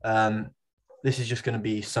 this is just going to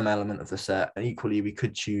be some element of the set, and equally we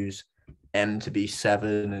could choose m to be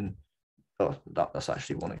 7, and that's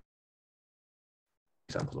actually one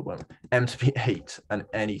example of one. M to be 8 and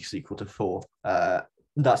n is equal to 4.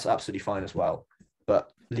 That's absolutely fine as well,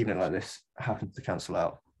 but leaving it like this happens to cancel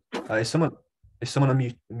out. Is someone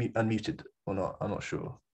unmuted or not? I'm not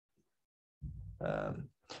sure.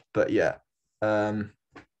 But yeah,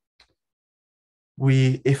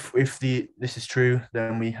 if this is true,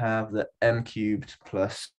 then we have the m cubed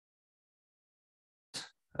plus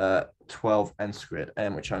 12n squared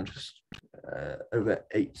m, which I'm just over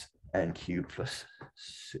 8n cubed plus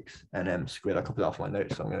 6nm squared. I copied that off my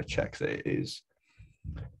notes, so I'm going to check that it is.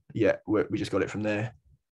 Yeah, we just got it from there.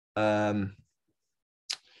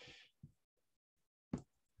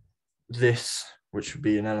 This, which would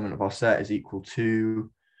be an element of our set, is equal to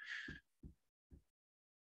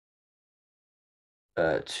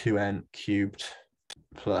 2n cubed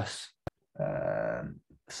plus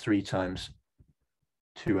 3 times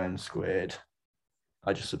 2n squared.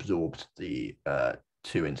 I just absorbed the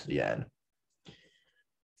 2 into the n.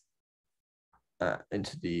 I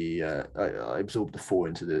absorbed the 4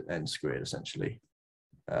 into the n squared, essentially.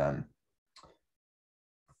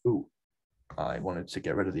 I wanted to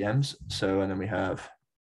get rid of the m's. So, and then we have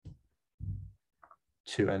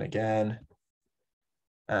 2n again.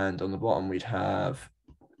 And on the bottom, we'd have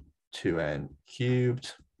 2n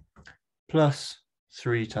cubed plus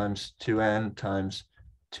 3 times 2n times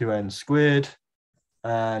 2n squared.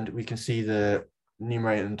 And we can see the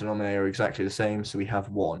numerator and denominator are exactly the same. So we have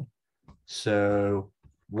 1. So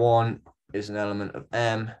 1 is an element of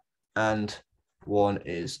m, and 1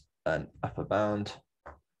 is an upper bound.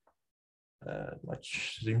 My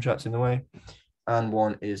Zoom chat's in the way. And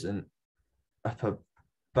 1 is an upper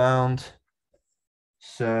bound.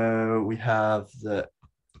 So we have the,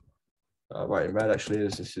 right in red actually,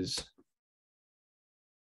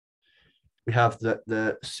 we have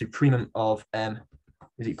the supremum of m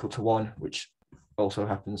is equal to 1, which also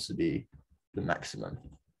happens to be the maximum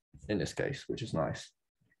in this case, which is nice.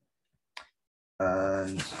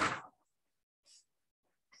 And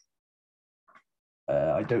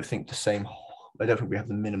I don't think we have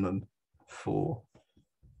the minimum for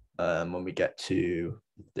when we get to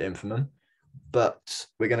the infimum, but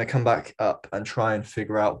we're going to come back up and try and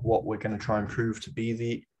figure out what we're going to try and prove to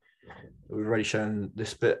be we've already shown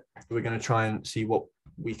this bit. We're going to try and see what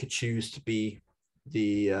we could choose to be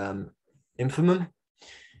the infimum.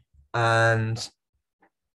 And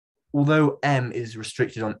although m is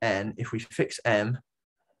restricted on n, if we fix m,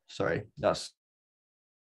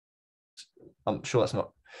 I'm sure that's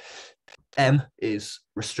not, m is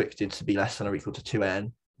restricted to be less than or equal to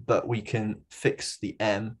 2n, but we can fix the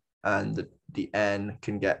m and the n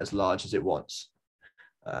can get as large as it wants.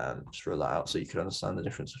 Just roll that out so you can understand the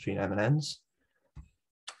difference between m and n's.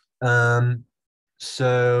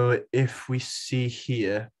 So if we see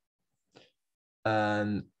here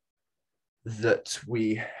that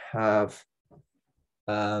we have,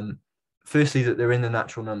 firstly, that they're in the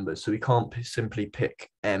natural numbers, so we can't simply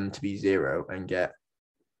pick m to be 0 and get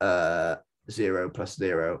 0 plus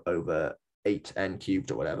 0 over 8n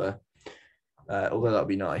cubed or whatever, although that would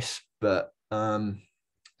be nice. But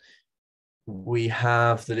we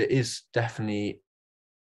have that it is definitely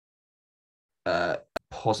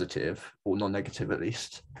positive, or non-negative at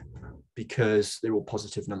least, because they're all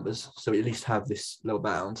positive numbers. So we at least have this lower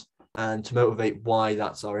bound. And to motivate why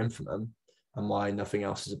that's our infimum and why nothing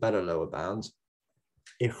else is a better lower bound,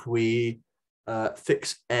 if we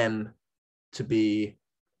fix m to be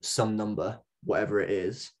some number, whatever it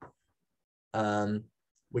is,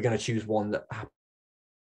 we're going to choose one that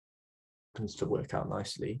happens to work out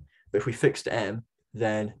nicely. But if we fixed m,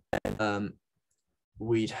 then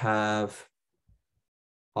we'd have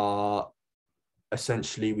we'd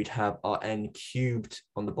have our n cubed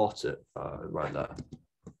on the bottom,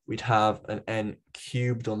 we'd have an n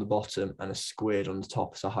cubed on the bottom and a squared on the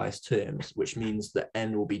top as our highest terms, which means that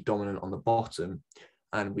n will be dominant on the bottom,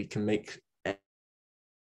 and we can make n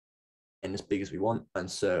as big as we want, and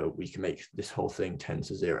so we can make this whole thing tend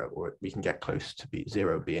to 0, or we can get close to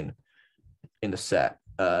 0 being in the set,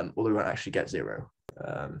 although we won't actually get 0.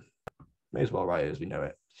 May as well write it as we know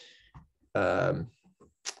it.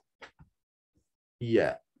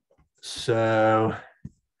 Yeah, so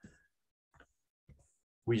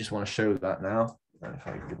we just want to show that now. And if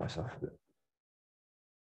I can give myself a bit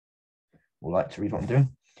more light to read what I'm doing.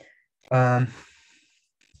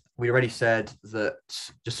 We already said that,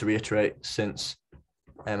 just to reiterate, since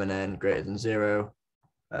m and n greater than 0,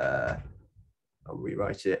 I'll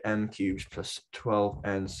rewrite it, m cubed plus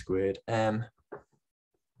 12n squared m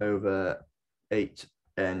over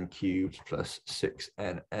 8n cubed plus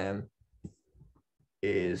 6nm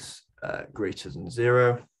is greater than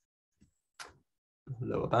 0,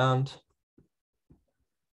 lower bound.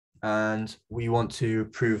 And we want to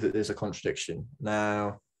prove that there's a contradiction.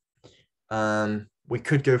 Now, we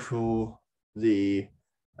could go for the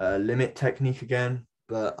limit technique again,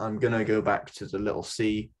 but I'm going to go back to the little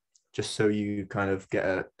c, just so you kind of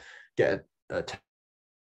get a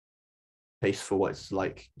taste for what it's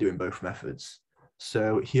like doing both methods.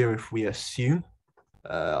 So here, if we assume,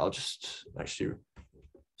 I'll just actually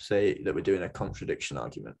say that we're doing a contradiction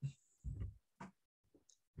argument.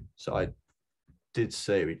 So I did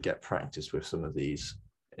say we'd get practice with some of these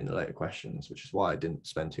in the later questions, which is why I didn't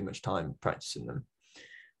spend too much time practicing them.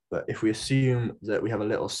 But if we assume that we have a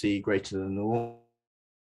little c greater than normal,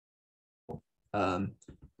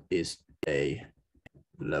 is a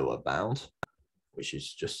lower bound, which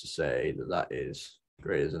is just to say that that is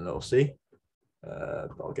greater than little c. But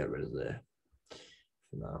I'll get rid of the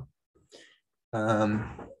for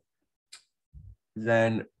now.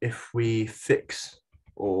 Then if we fix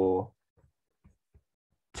or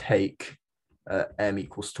take m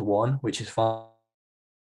equals to 1, which is fine,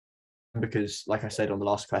 because like I said on the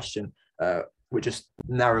last question, we're just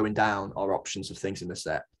narrowing down our options of things in the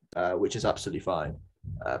set, which is absolutely fine,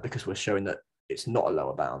 because we're showing that it's not a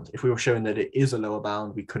lower bound. If we were showing that it is a lower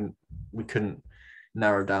bound, we couldn't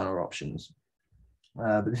narrow down our options.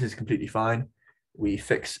 But this is completely fine. We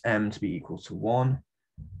fix m to be equal to 1,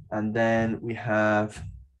 and then we have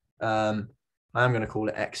I'm going to call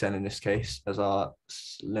it xn in this case as our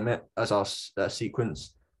limit, as our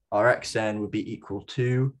sequence. Our xn would be equal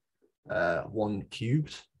to 1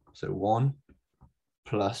 cubed, so 1,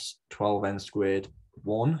 plus 12n squared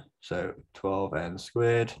 1, so 12n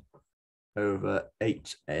squared over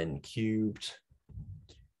 8n cubed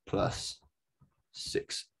plus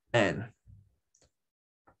 6n,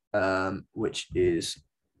 which is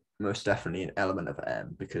most definitely an element of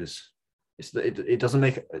m, because it doesn't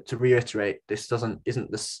make, to reiterate,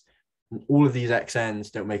 isn't this, all of these xn's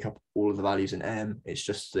don't make up all of the values in m. It's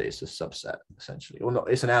just that it's a subset essentially, or not,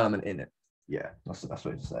 it's an element in it. Yeah, that's the best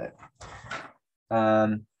way to say it.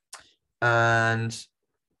 And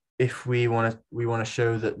if we want to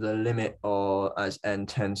show that the limit, or as n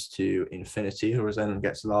tends to infinity, or as n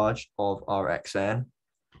gets large, of our xn,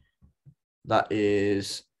 that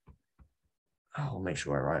is, I'll make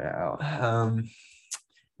sure I write it out.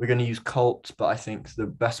 We're going to use cult, but I think the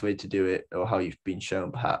best way to do it, or how you've been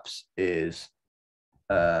shown perhaps, is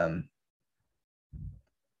to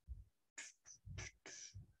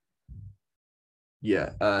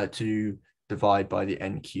divide by the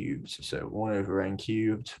n cubed. So 1 over n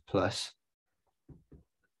cubed plus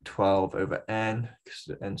 12 over n, because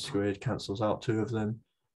the n squared cancels out 2 of them.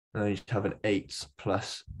 And then you have an 8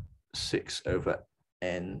 plus 6 over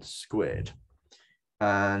n squared.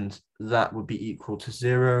 And that would be equal to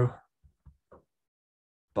 0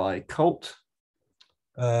 by cult,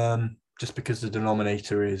 just because the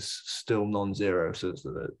denominator is still non-zero, so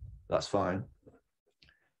that's fine.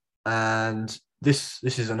 And this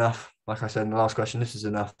is enough. Like I said in the last question, this is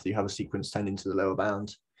enough that you have a sequence tending to the lower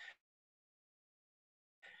bound.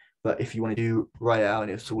 But if you want to write it out in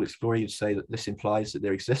its all explorer, you'd say that this implies that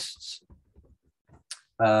there exists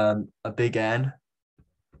a big N,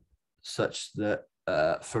 such that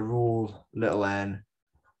for all little n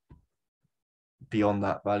beyond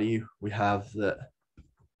that value, we have that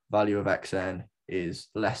value of xn is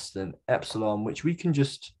less than epsilon, which we can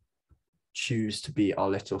just choose to be our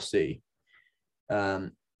little c,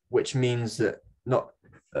 which means that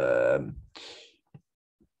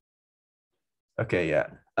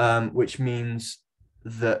which means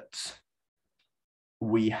that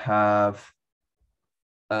we have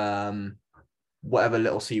whatever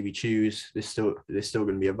little c we choose, there's still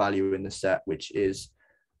going to be a value in the set which is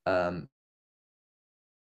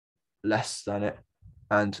less than it,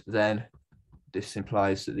 and then this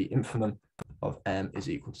implies that the infimum of m is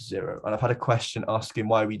equal to 0. And I've had a question asking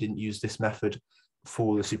why we didn't use this method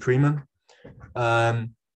for the supremum.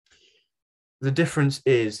 The difference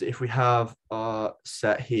is that if we have our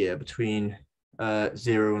set here between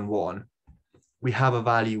 0 and 1, we have a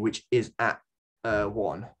value which is at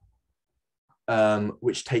 1,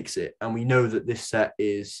 which takes it, and we know that this set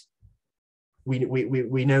is we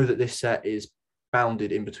know that this set is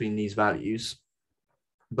bounded in between these values.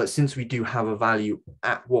 But since we do have a value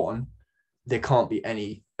at 1, there can't be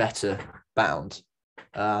any better bound.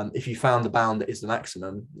 If you found the bound that is the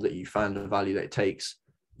maximum, that you found a value that it takes,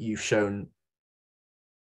 you've shown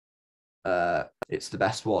it's the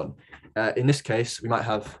best one. In this case, we might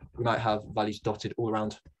have values dotted all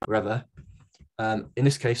around wherever. In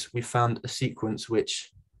this case, we found a sequence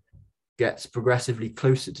which gets progressively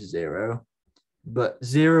closer to 0, but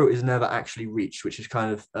 0 is never actually reached, which is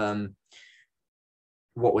kind of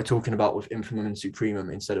what we're talking about with infimum and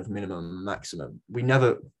supremum instead of minimum and maximum.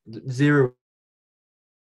 0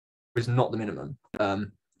 is not the minimum.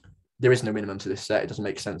 There is no minimum to this set. It doesn't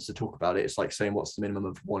make sense to talk about it. It's like saying what's the minimum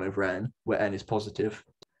of 1 over n, where n is positive.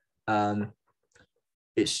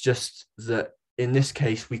 It's just that in this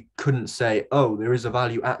case, we couldn't say, oh, there is a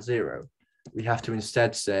value at 0. We have to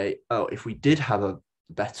instead say, oh, if we did have a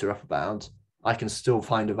better upper bound, I can still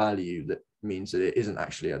find a value that means that it isn't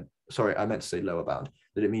actually I meant to say lower bound,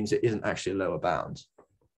 that it means it isn't actually a lower bound.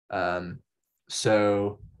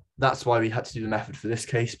 So that's why we had to do the method for this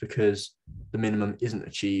case, because the minimum isn't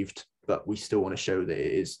achieved, but we still want to show that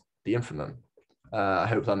it is the infimum. I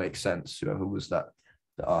hope that makes sense, whoever was that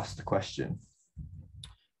asked the question.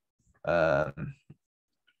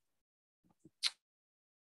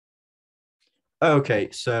 Okay,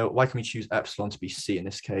 so why can we choose epsilon to be c in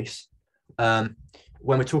this case?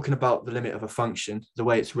 When we're talking about the limit of a function, the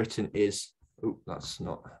way it's written is, the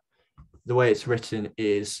way it's written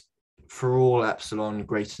is, for all epsilon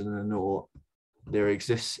greater than 0, there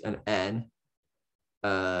exists an n,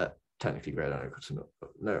 technically greater than or equal to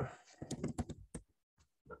 0,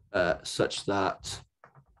 such that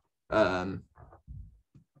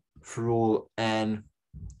for all n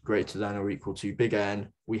greater than or equal to big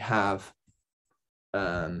N, we have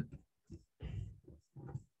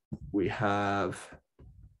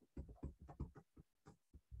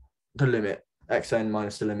the limit xn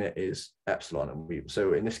minus the limit is epsilon, and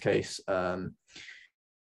so in this case our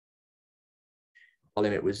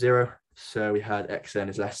limit was 0, so we had xn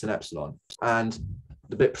is less than epsilon, and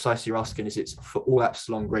the bit precisely you're asking is it's for all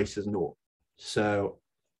epsilon greater than 0. So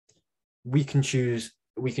we could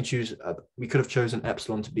have chosen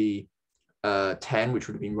epsilon to be 10, which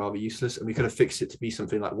would have been rather useless, and we could have fixed it to be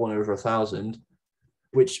something like 1 over 1,000,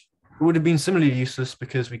 which would have been similarly useless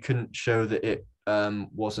because we couldn't show that it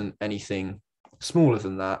wasn't anything smaller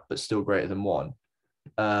than that, but still greater than 1.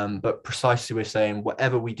 But precisely we're saying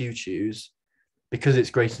whatever we do choose, because it's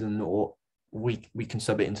greater than 0, we can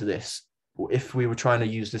sub it into this. If we were trying to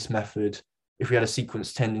use this method, if we had a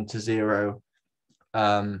sequence tending to 0,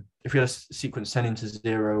 if we had a sequence tending to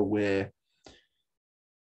 0 where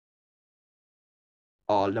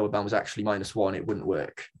our lower bound was actually -1, it wouldn't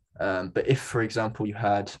work. But if, for example, it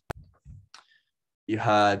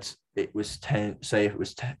was 10, say if it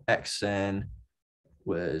was xn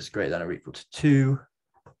was greater than or equal to 2,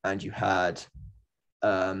 and you had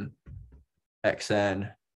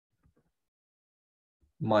xn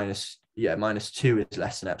minus 2 is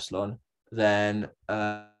less than epsilon, then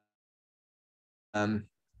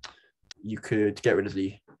you could get rid of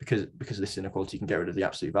because of this inequality, you can get rid of the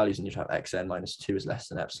absolute values, and you'd have xn minus 2 is less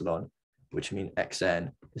than epsilon, which means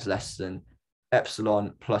xn is less than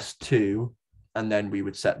epsilon plus 2, and then we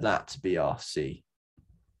would set that to be our c,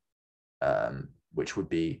 which would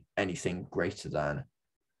be anything greater than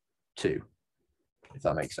 2, if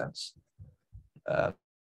that makes sense. But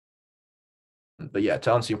yeah,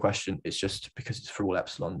 to answer your question, it's just because it's for all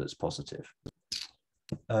epsilon that's positive.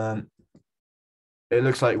 It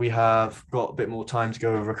looks like we have got a bit more time to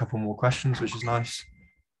go over a couple more questions, which is nice.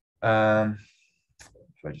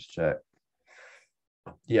 If I just check.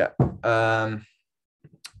 Yeah.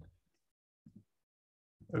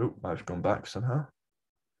 Oh, I've gone back somehow.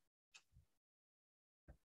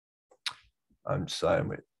 I'm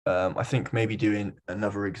sorry. I think maybe doing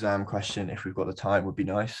another exam question, if we've got the time, would be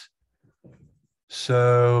nice.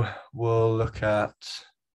 So we'll look at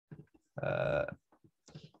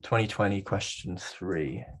 2020 question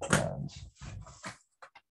 3. And,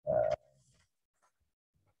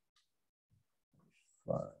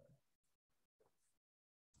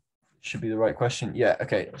 should be the right question. Yeah,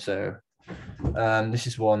 okay. So this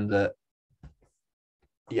is one that,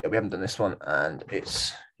 yeah, we haven't done this one, and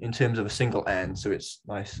it's in terms of a single n, so it's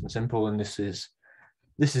nice and simple, and this is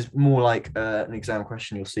more like an exam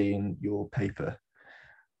question you'll see in your paper.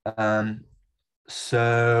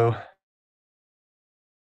 So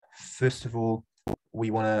first of all,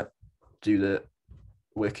 we want to do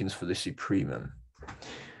workings for the supremum.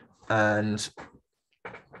 And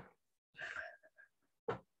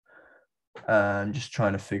I'm just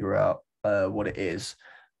trying to figure out what it is.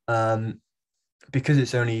 Because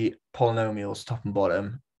it's only polynomials top and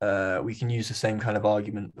bottom, we can use the same kind of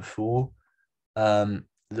argument before,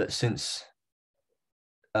 that since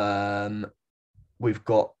we've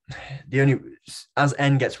got as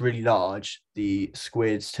n gets really large, the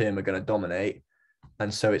squareds term are going to dominate,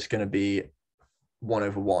 and so it's going to be 1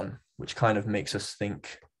 over 1, which kind of makes us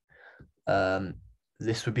think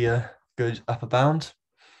this would be a good upper bound.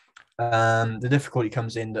 The difficulty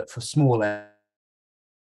comes in that for small n,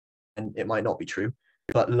 it might not be true,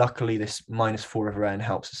 but luckily this minus 4 over n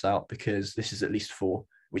helps us out, because this is at least 4,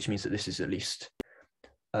 which means that this is at least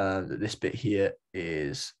that this bit here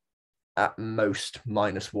is at most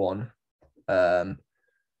minus 1,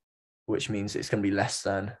 which means it's going to be less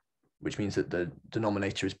than, which means that the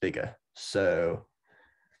denominator is bigger. So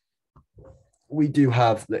we do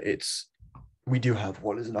have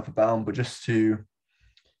what is an upper bound, but just to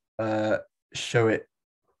show it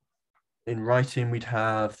in writing, we'd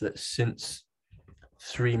have that since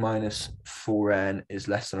 3 minus 4n is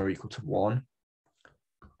less than or equal to 1.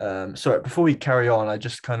 Sorry, before we carry on, I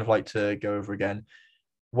just kind of like to go over again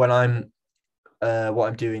when I'm what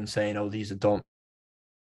I'm doing, saying, oh, these are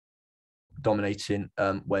dominating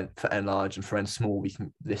when for n large and for n small,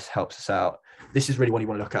 this helps us out. This is really what you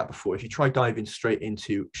want to look at before. If you try diving straight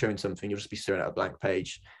into showing something, you'll just be staring at a blank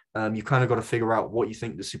page. You kind of got to figure out what you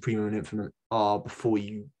think the supremum and infimum are before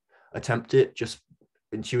you attempt it, just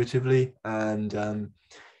intuitively. And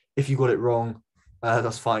if you got it wrong,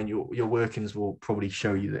 that's fine. Your workings will probably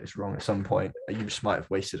show you that it's wrong at some point. You just might have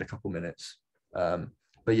wasted a couple minutes.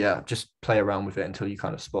 But yeah, just play around with it until you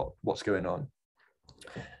kind of spot what's going on.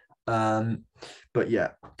 But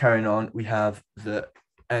yeah, carrying on, we have the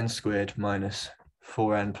n squared minus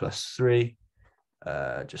 4n plus 3,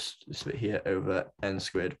 just this bit here, over n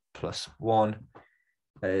squared plus 1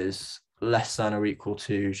 is less than or equal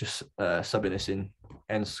to, just subbing this in,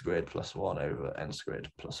 n squared plus 1 over n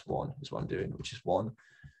squared plus 1 is what I'm doing, which is 1.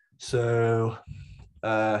 So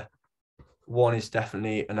 1 is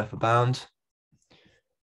definitely an upper bound.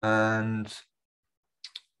 And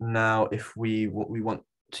now if we want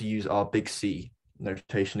to use our big C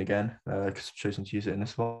notation again, because I've chosen to use it in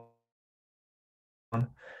this one.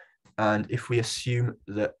 And if we assume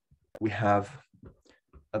that we have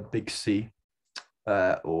a big C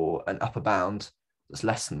or an upper bound that's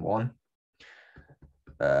less than 1,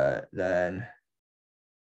 then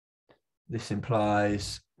this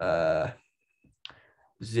implies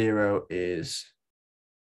 0 is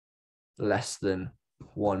less than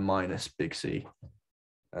 1 minus big C.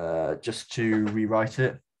 Just to rewrite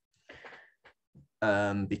it,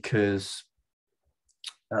 because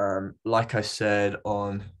like I said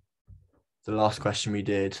on the last question we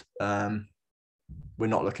did, we're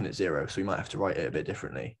not looking at 0, so we might have to write it a bit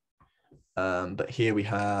differently. But here we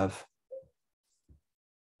have,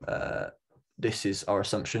 this is our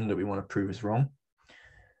assumption that we want to prove is wrong.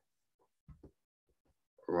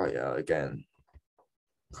 Right out again,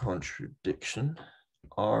 contradiction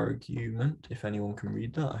argument, if anyone can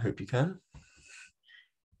read that. I hope you can.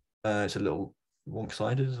 It's a little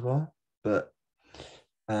wonk-sided as well, but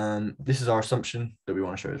this is our assumption that we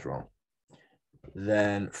want to show is wrong.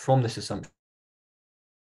 Then from this assumption,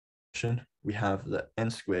 we have that n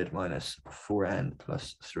squared minus 4n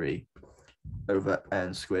plus 3 over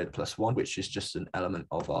n squared plus 1, which is just an element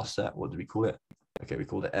of our set. What do we call it? Okay, we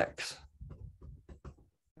called it x.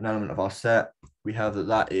 An element of our set. We have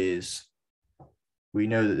that is, we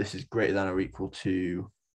know that this is greater than or equal to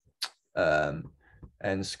n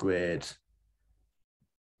squared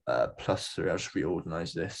plus 3. I'll just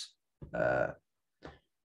reorganize this.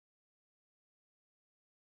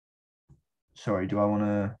 Sorry, do I want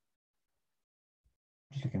to,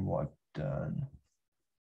 just looking what I've done.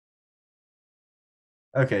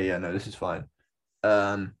 Okay, yeah, no, this is fine.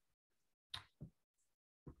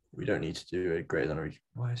 We don't need to do a greater than or equal.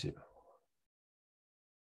 Why is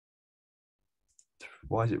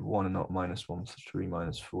it 1 and not minus 1? So 3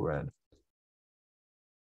 minus 4n.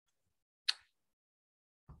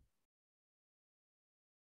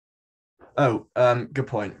 Oh, good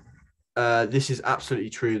point. This is absolutely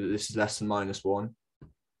true that this is less than minus 1,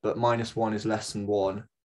 but minus 1 is less than 1.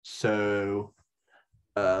 So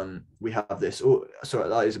we have this. Oh, sorry,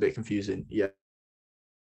 that is a bit confusing. Yeah.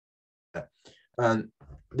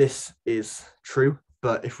 This is true,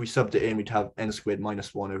 but if we subbed it in, we'd have n squared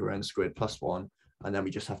minus 1 over n squared plus 1, and then we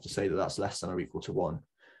just have to say that that's less than or equal to 1,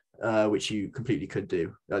 which you completely could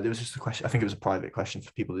do. There was just a question, I think it was a private question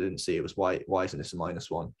for people that didn't see it, was why isn't this a minus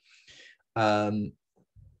 1?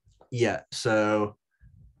 Yeah, so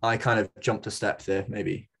I kind of jumped a step there,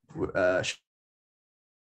 maybe should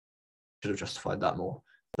have justified that more.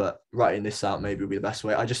 But writing this out maybe would be the best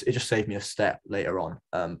way. It just saved me a step later on.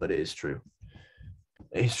 But it is true.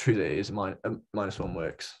 It is true that it is -1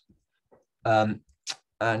 works. And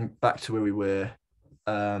back to where we were.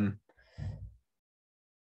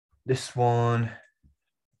 This one.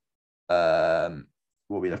 What are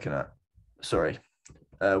we looking at? Sorry.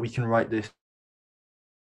 We can write this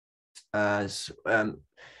as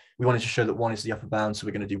we wanted to show that 1 is the upper bound, so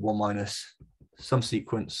we're going to do 1 minus some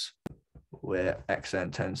sequence where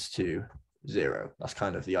xn tends to 0. That's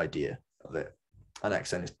kind of the idea of it, and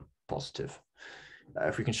xn is positive.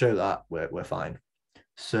 If we can show that, we're fine.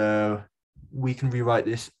 So we can rewrite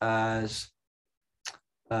this as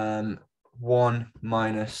 1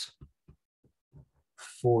 minus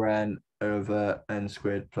 4n over n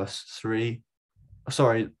squared plus 3.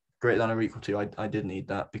 Sorry, greater than or equal to. I did need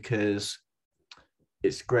that because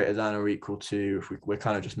it's greater than or equal to, if we're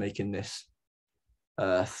kind of just making this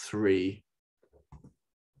 3,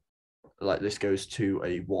 like this goes to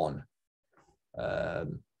a 1.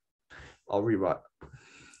 I'll rewrite.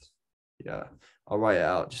 Yeah, I'll write it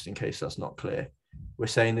out just in case that's not clear. We're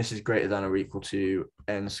saying this is greater than or equal to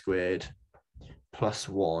n squared plus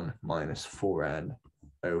 1 minus 4n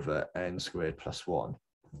over n squared plus 1.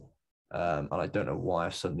 And I don't know why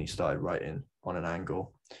I've suddenly started writing on an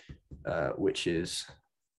angle, which is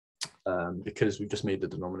because we've just made the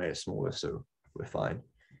denominator smaller, so we're fine,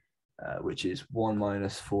 which is 1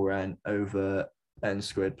 minus 4n over n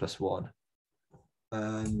squared plus 1.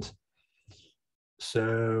 And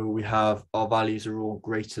so we have our values are all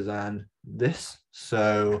greater than this.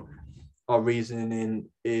 So our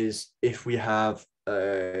reasoning is if we have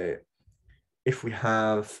an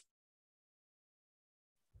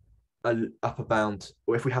upper bound,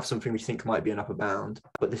 or if we have something we think might be an upper bound,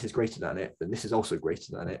 but this is greater than it, then this is also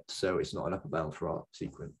greater than it. So it's not an upper bound for our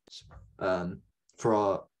sequence.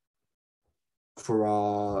 For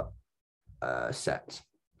our set.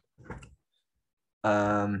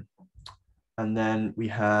 And then we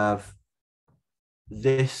have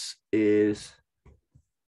this is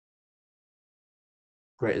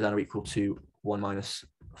greater than or equal to 1 minus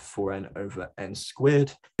 4n over n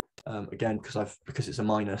squared. Again, because it's a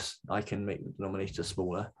minus, I can make the denominator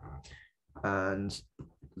smaller, and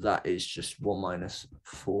that is just 1 minus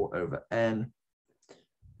 4 over n.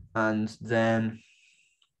 And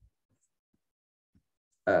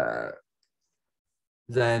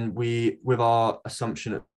then we, with our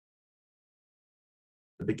assumption at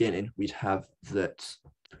the beginning, we'd have that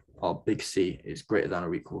our big C is greater than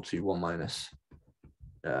or equal to 1 minus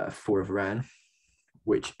 4 over n,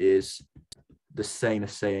 which is the same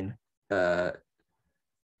as saying 0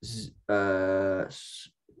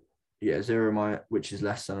 which is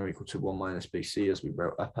less than or equal to 1 minus big C, as we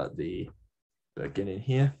wrote up at the beginning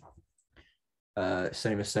here.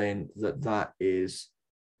 Same as saying that is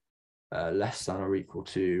less than or equal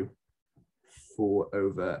to 4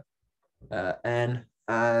 over n,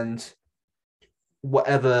 and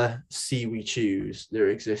whatever C we choose, there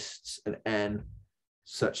exists an n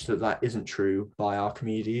such that that isn't true by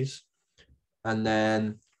Archimedes. And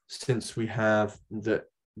then since we have that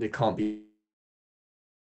there can't be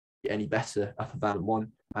any better upper bound than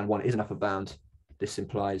 1, and 1 is an upper bound, this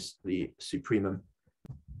implies the supremum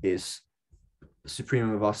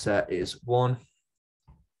of our set is 1.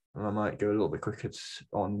 And I might go a little bit quicker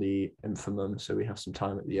on the infimum, so we have some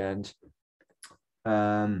time at the end.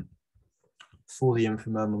 For the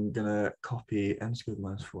infimum, I'm going to copy n squared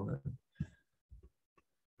minus 4n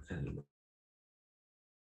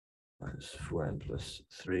minus 4n plus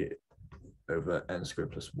 3 over n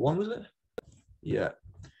squared plus 1, was it? Yeah.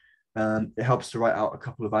 It helps to write out a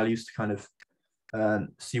couple of values to kind of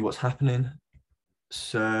see what's happening.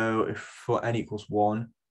 So if for n equals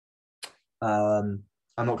 1, I'm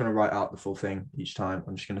not going to write out the full thing each time.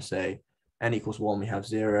 I'm just going to say n equals 1, we have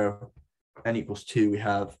 0. N equals 2, we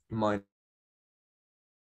have minus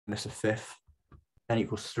a fifth. N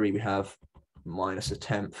equals 3, we have minus a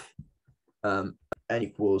tenth. N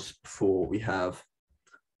equals 4, we have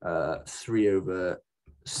 3 over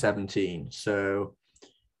 17. So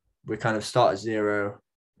we kind of start at 0,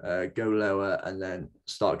 go lower, and then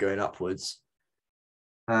start going upwards.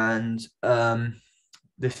 And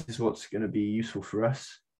this is what's going to be useful for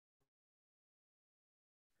us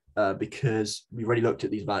because we've already looked at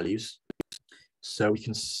these values. So we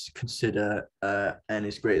can consider n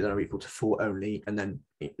is greater than or equal to 4 only, and then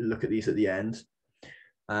look at these at the end.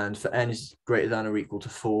 And for n is greater than or equal to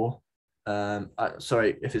 4,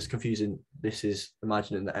 sorry if it's confusing, this is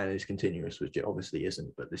imagining that n is continuous, which it obviously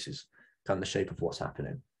isn't, but this is kind of the shape of what's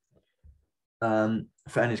happening.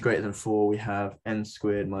 For n is greater than 4, we have n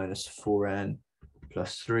squared minus 4n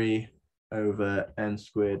plus 3 over n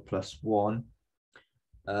squared plus 1.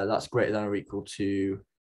 That's greater than or equal to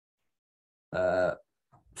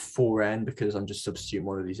 4n, because I'm just substituting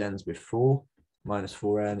one of these n's with 4. Minus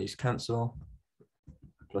 4n, these cancel.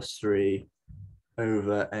 Plus 3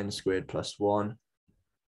 over n squared plus 1.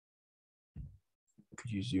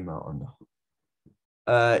 Could you zoom out on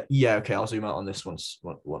that? Yeah, okay, I'll zoom out on this once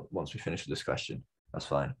we finish with this question. That's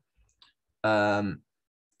fine. And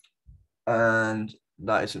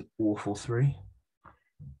that is an awful 3.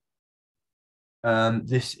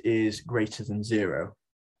 This is greater than 0.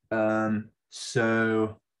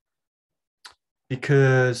 So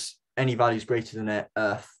because any values greater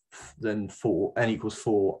than 4, n equals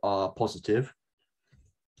 4, are positive,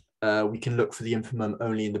 we can look for the infimum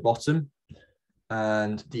only in the bottom.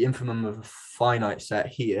 And the infimum of a finite set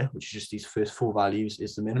here, which is just these first 4 values,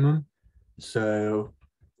 is the minimum. So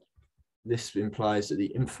this implies that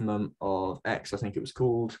the infimum of x, I think it was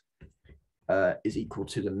called, is equal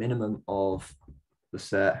to the minimum of the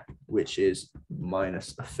set, which is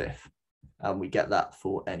minus a fifth. And we get that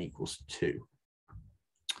for n equals 2.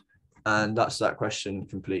 And that's that question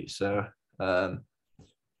complete. So for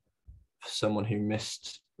someone who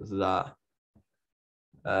missed that,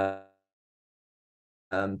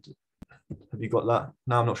 and have you got that?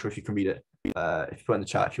 Now I'm not sure if you can read it. If you put in the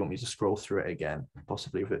chat if you want me to scroll through it again,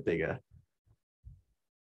 possibly a bit bigger.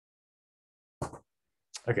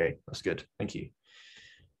 Okay, that's good. Thank you.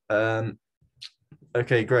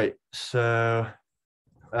 Okay, great. So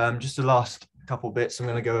just the last couple bits I'm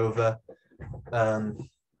going to go over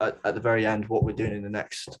at the very end what we're doing in the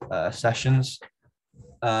next sessions.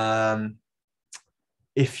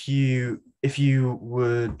 If you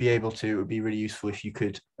would be able to, it would be really useful if you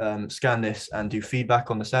could scan this and do feedback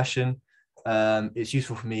on the session. It's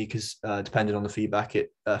useful for me because depending on the feedback,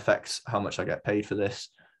 it affects how much I get paid for this.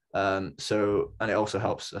 And it also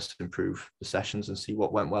helps us to improve the sessions and see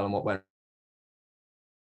what went well and what went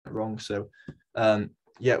wrong. So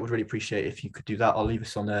yeah, would really appreciate if you could do that. I'll leave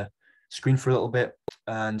this on the screen for a little bit,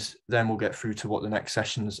 and then we'll get through to what the next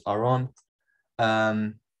sessions are on.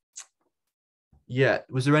 Yeah,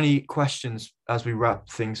 was there any questions as we wrap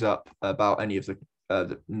things up about any of the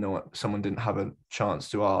that someone didn't have a chance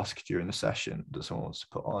to ask during the session that someone wants to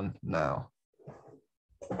put on now?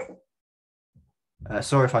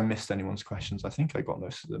 Sorry if I missed anyone's questions. I think I got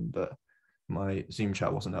most of them, but my Zoom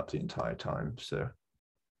chat wasn't up the entire time. So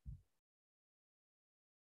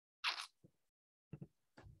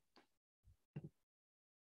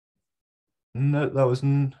no, that was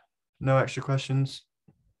no extra questions.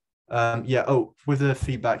 Yeah, oh, with the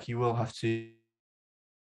feedback, you will have to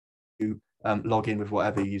log in with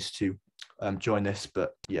whatever you used to join this,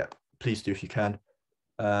 but yeah, please do if you can.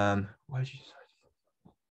 Why did you decide?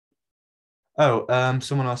 Oh,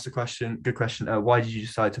 someone asked a question, good question. Why did you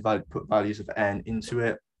decide to put values of n into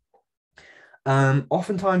it?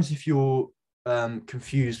 Oftentimes, if you're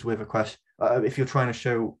confused with a question, if you're trying to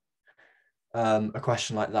show a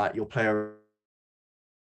question like that, you'll play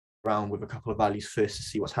around with a couple of values first to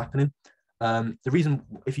see what's happening. The reason,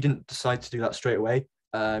 if you didn't decide to do that straight away,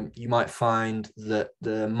 you might find that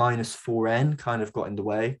the minus 4n kind of got in the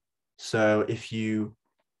way. So if you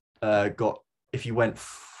went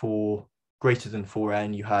for greater than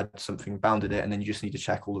 4n, you had something bounded it, and then you just need to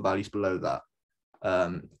check all the values below that.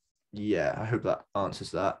 Yeah, I hope that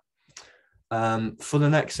answers that. For the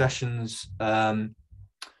next sessions, they'll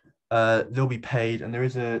be paid, and there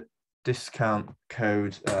is a discount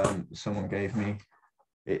code someone gave me.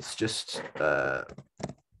 It's just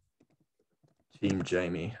Team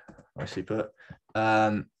Jamie, nicely put.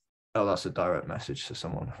 Oh, that's a direct message to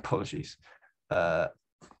someone. Apologies.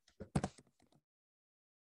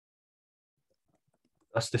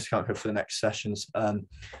 That's discount code for the next sessions.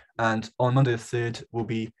 And on Monday the 3rd, we'll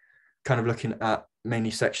be kind of looking at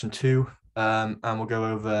mainly section 2, and we'll go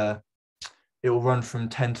over, it will run from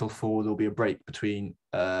 10 till 4. There'll be a break between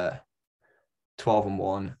 12 and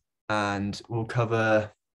 1, and we'll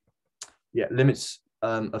cover limits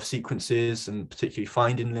of sequences, and particularly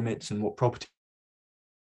finding limits and what properties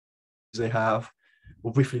they have.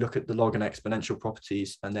 We'll briefly look at the log and exponential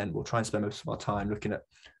properties, and then we'll try and spend most of our time looking at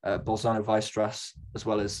Bolzano-Weierstrass, as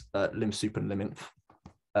well as lim-sup and lim-inf.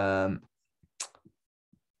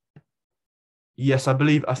 Yes,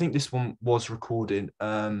 I think this one was recorded,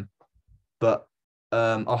 but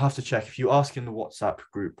I'll have to check. If you ask in the WhatsApp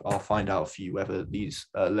group, I'll find out for you whether these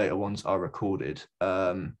later ones are recorded.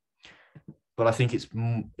 But I think it's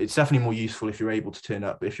definitely more useful if you're able to turn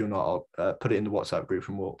up. If you're not, I'll put it in the WhatsApp group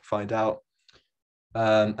and we'll find out.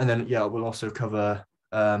 And then, yeah, we'll also cover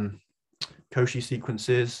Cauchy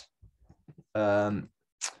sequences. And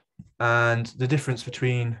the difference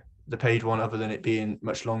between the paid one, other than it being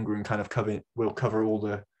much longer and kind of will cover all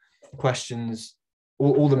the questions,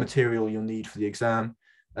 all the material you'll need for the exam.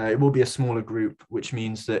 It will be a smaller group, which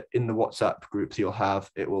means that in the WhatsApp group you'll have,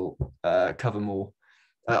 it will cover more.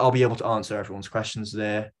 I'll be able to answer everyone's questions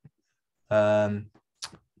there.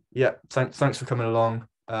 Yeah, thanks for coming along.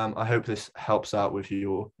 I hope this helps out with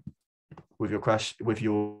your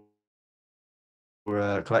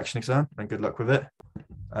collection exam, and good luck with it.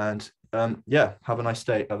 And yeah, have a nice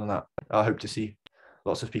day. Other than that, I hope to see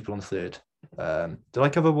lots of people on the 3rd. Did I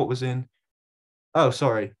cover what was in? Oh,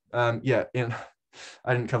 sorry. Yeah,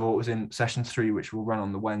 I didn't cover what was in session 3, which will run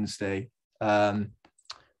on the Wednesday.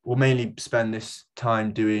 We'll mainly spend this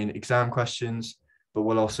time doing exam questions, but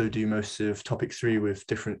we'll also do most of topic 3 with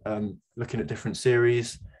different, looking at different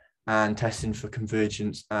series and testing for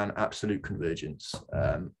convergence and absolute convergence,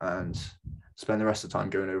 and spend the rest of the time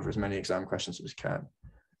going over as many exam questions as we can.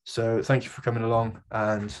 So thank you for coming along,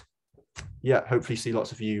 and yeah, hopefully see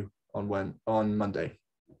lots of you on Monday.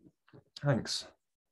 Thanks.